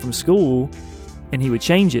come home from school and he would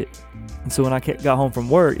change it. And so when I got home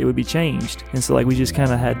from work, it would be changed. And so like we just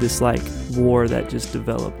kind of had this like war that just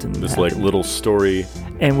developed and this like little story.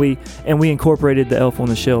 And we incorporated the Elf on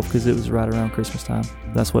the Shelf because it was right around Christmas time.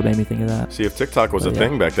 That's what made me think of that. See, if TikTok was a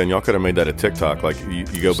thing back then, y'all could have made that a TikTok. Like you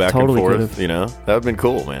go back totally and forth, that would have been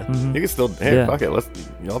cool, man. Mm-hmm. You could still, fuck it,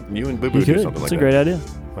 you and Boo Boo do something like that. It's a great idea.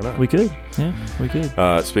 Why not? We could. Yeah, we could.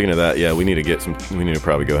 Speaking of that, we need to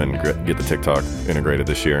probably go ahead and get the TikTok integrated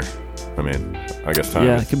this year. I mean, I guess time.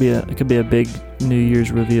 Yeah, it could be a big New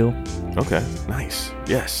Year's reveal. Okay, nice.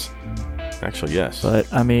 Yes. Actually, yes.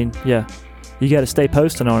 But I mean, you got to stay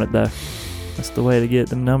posting on it though. That's the way to get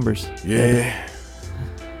them numbers. Yeah.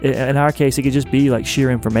 In our case, it could just be like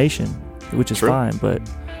sheer information, which is fine. But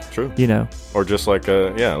true. Or just like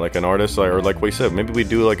like an artist, or like we said, maybe we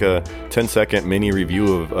do like a 10-second mini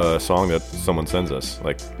review of a song that someone sends us,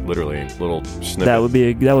 like literally little snippet. That would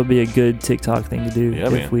be a good TikTok thing to do.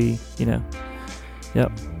 Yeah, if we,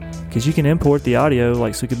 yep. Because you can import the audio,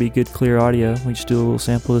 like so it could be good clear audio. We just do a little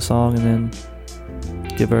sample of the song and then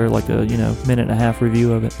give her like a minute and a half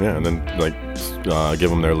review of it. Yeah, and then like give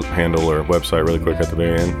them their handle or website really quick at the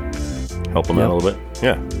very end. Help them out a little bit.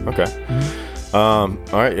 Yeah. Okay. Mm-hmm. All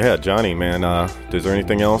right, Johnny, man, is there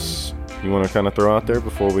anything else you want to kind of throw out there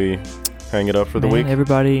before we hang it up for the week?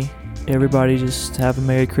 Everybody just have a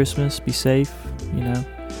Merry Christmas, be safe,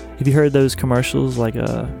 Have you heard those commercials, like,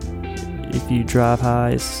 if you drive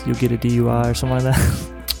high, you'll get a DUI or something like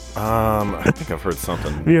that? I think I've heard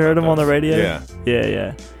something. Have you heard them on the radio?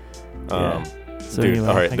 Yeah. Yeah. So dude, anyway,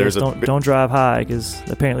 all right, don't drive high because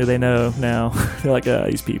apparently they know now. They're like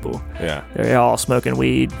these people. Yeah, they're all smoking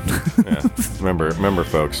weed. Yeah. Remember,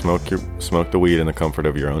 folks, smoke the weed in the comfort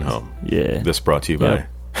of your own home. Yeah. This brought to you by.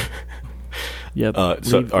 Yep.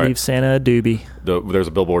 Leave Santa a doobie. There's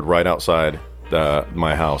a billboard right outside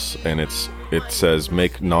my house, and it says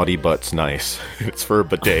 "Make naughty butts nice." It's for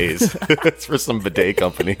bidets. It's for some bidet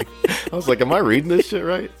company. I was like, am I reading this shit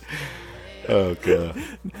right? Oh god.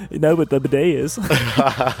 No, but the bidet is.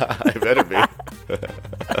 I better be.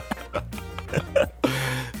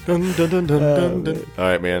 Dun, dun, dun, dun, dun. All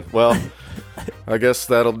right, man. Well, I guess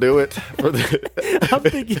that'll do it for the I'm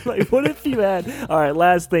thinking, like, what if you had, all right,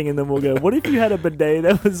 last thing and then we'll go, what if you had a bidet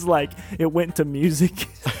that was like, it went to music?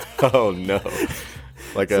 Oh no.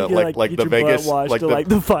 Like so like the Vegas, like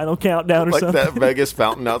the final countdown or something. Like that Vegas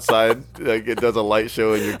fountain outside, like it does a light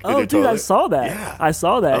show in your dude, toilet. I saw that. Yeah. I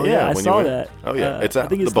saw that. Oh, I saw that. Oh yeah, it's at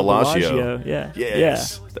the Bellagio. Yeah.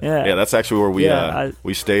 Yes. Yeah, that's actually where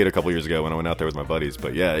we stayed a couple years ago when I went out there with my buddies.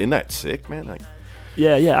 But yeah, isn't that sick, man? Like,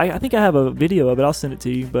 yeah. I think I have a video of it. I'll send it to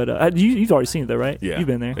you. But you've already seen it though, right? Yeah. You've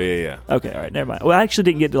been there. Yeah. Okay, all right, never mind. Well, I actually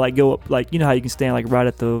didn't get to like go up, like, how you can stand like right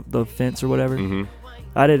at the fence or whatever. Mm-hmm.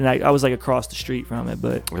 I didn't. I was like across the street from it,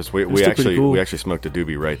 but we actually smoked a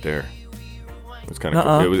doobie right there. It was kind of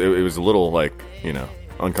cool. It was a little like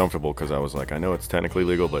uncomfortable because I was like, I know it's technically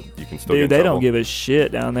legal, but you can still. Dude, get in they trouble. don't give a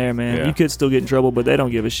shit down there, man. Yeah. You could still get in trouble, but they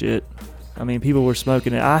don't give a shit. I mean, people were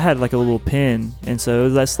smoking it. I had like a little pen, and so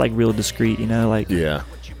that's like real discreet, like. Yeah.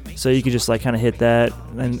 So you could just like kind of hit that,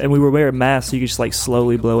 and we were wearing masks, so you could just like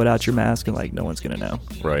slowly blow it out your mask, and like no one's gonna know.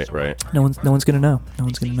 Right. No one's gonna know. No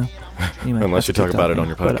one's gonna know. Anyway, unless you talk about it on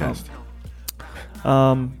your podcast.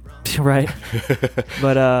 Right.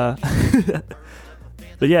 But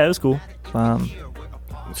but yeah, it was cool.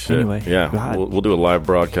 Shit. Anyway, yeah, we'll do a live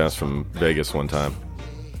broadcast from Vegas one time.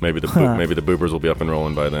 Maybe the boobers will be up and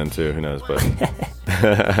rolling by then too. Who knows?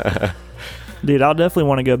 But dude, I'll definitely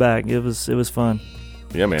want to go back. It was fun.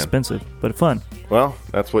 Yeah, man. Expensive, but fun. Well,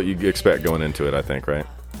 that's what you expect going into it, I think, right?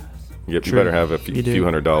 You better have a few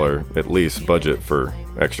 $100 at least budget for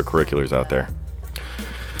extracurriculars out there.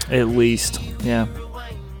 At least, yeah.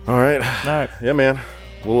 All right. Yeah, man.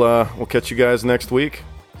 We'll catch you guys next week.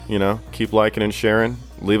 Keep liking and sharing.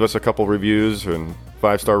 Leave us a couple reviews and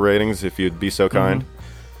 5-star ratings if you'd be so kind.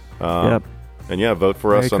 Yep. And yeah, vote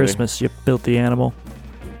for us. Merry Christmas, you filthy animal.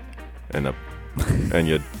 And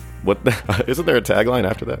you. What? Isn't there a tagline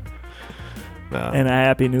after that? No. And a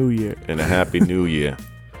Happy New Year. And a Happy New Year.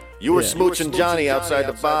 You were smooching Johnny outside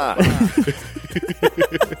the bar.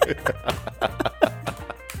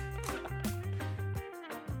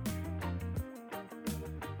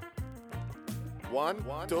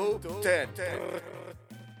 1, 2, 10.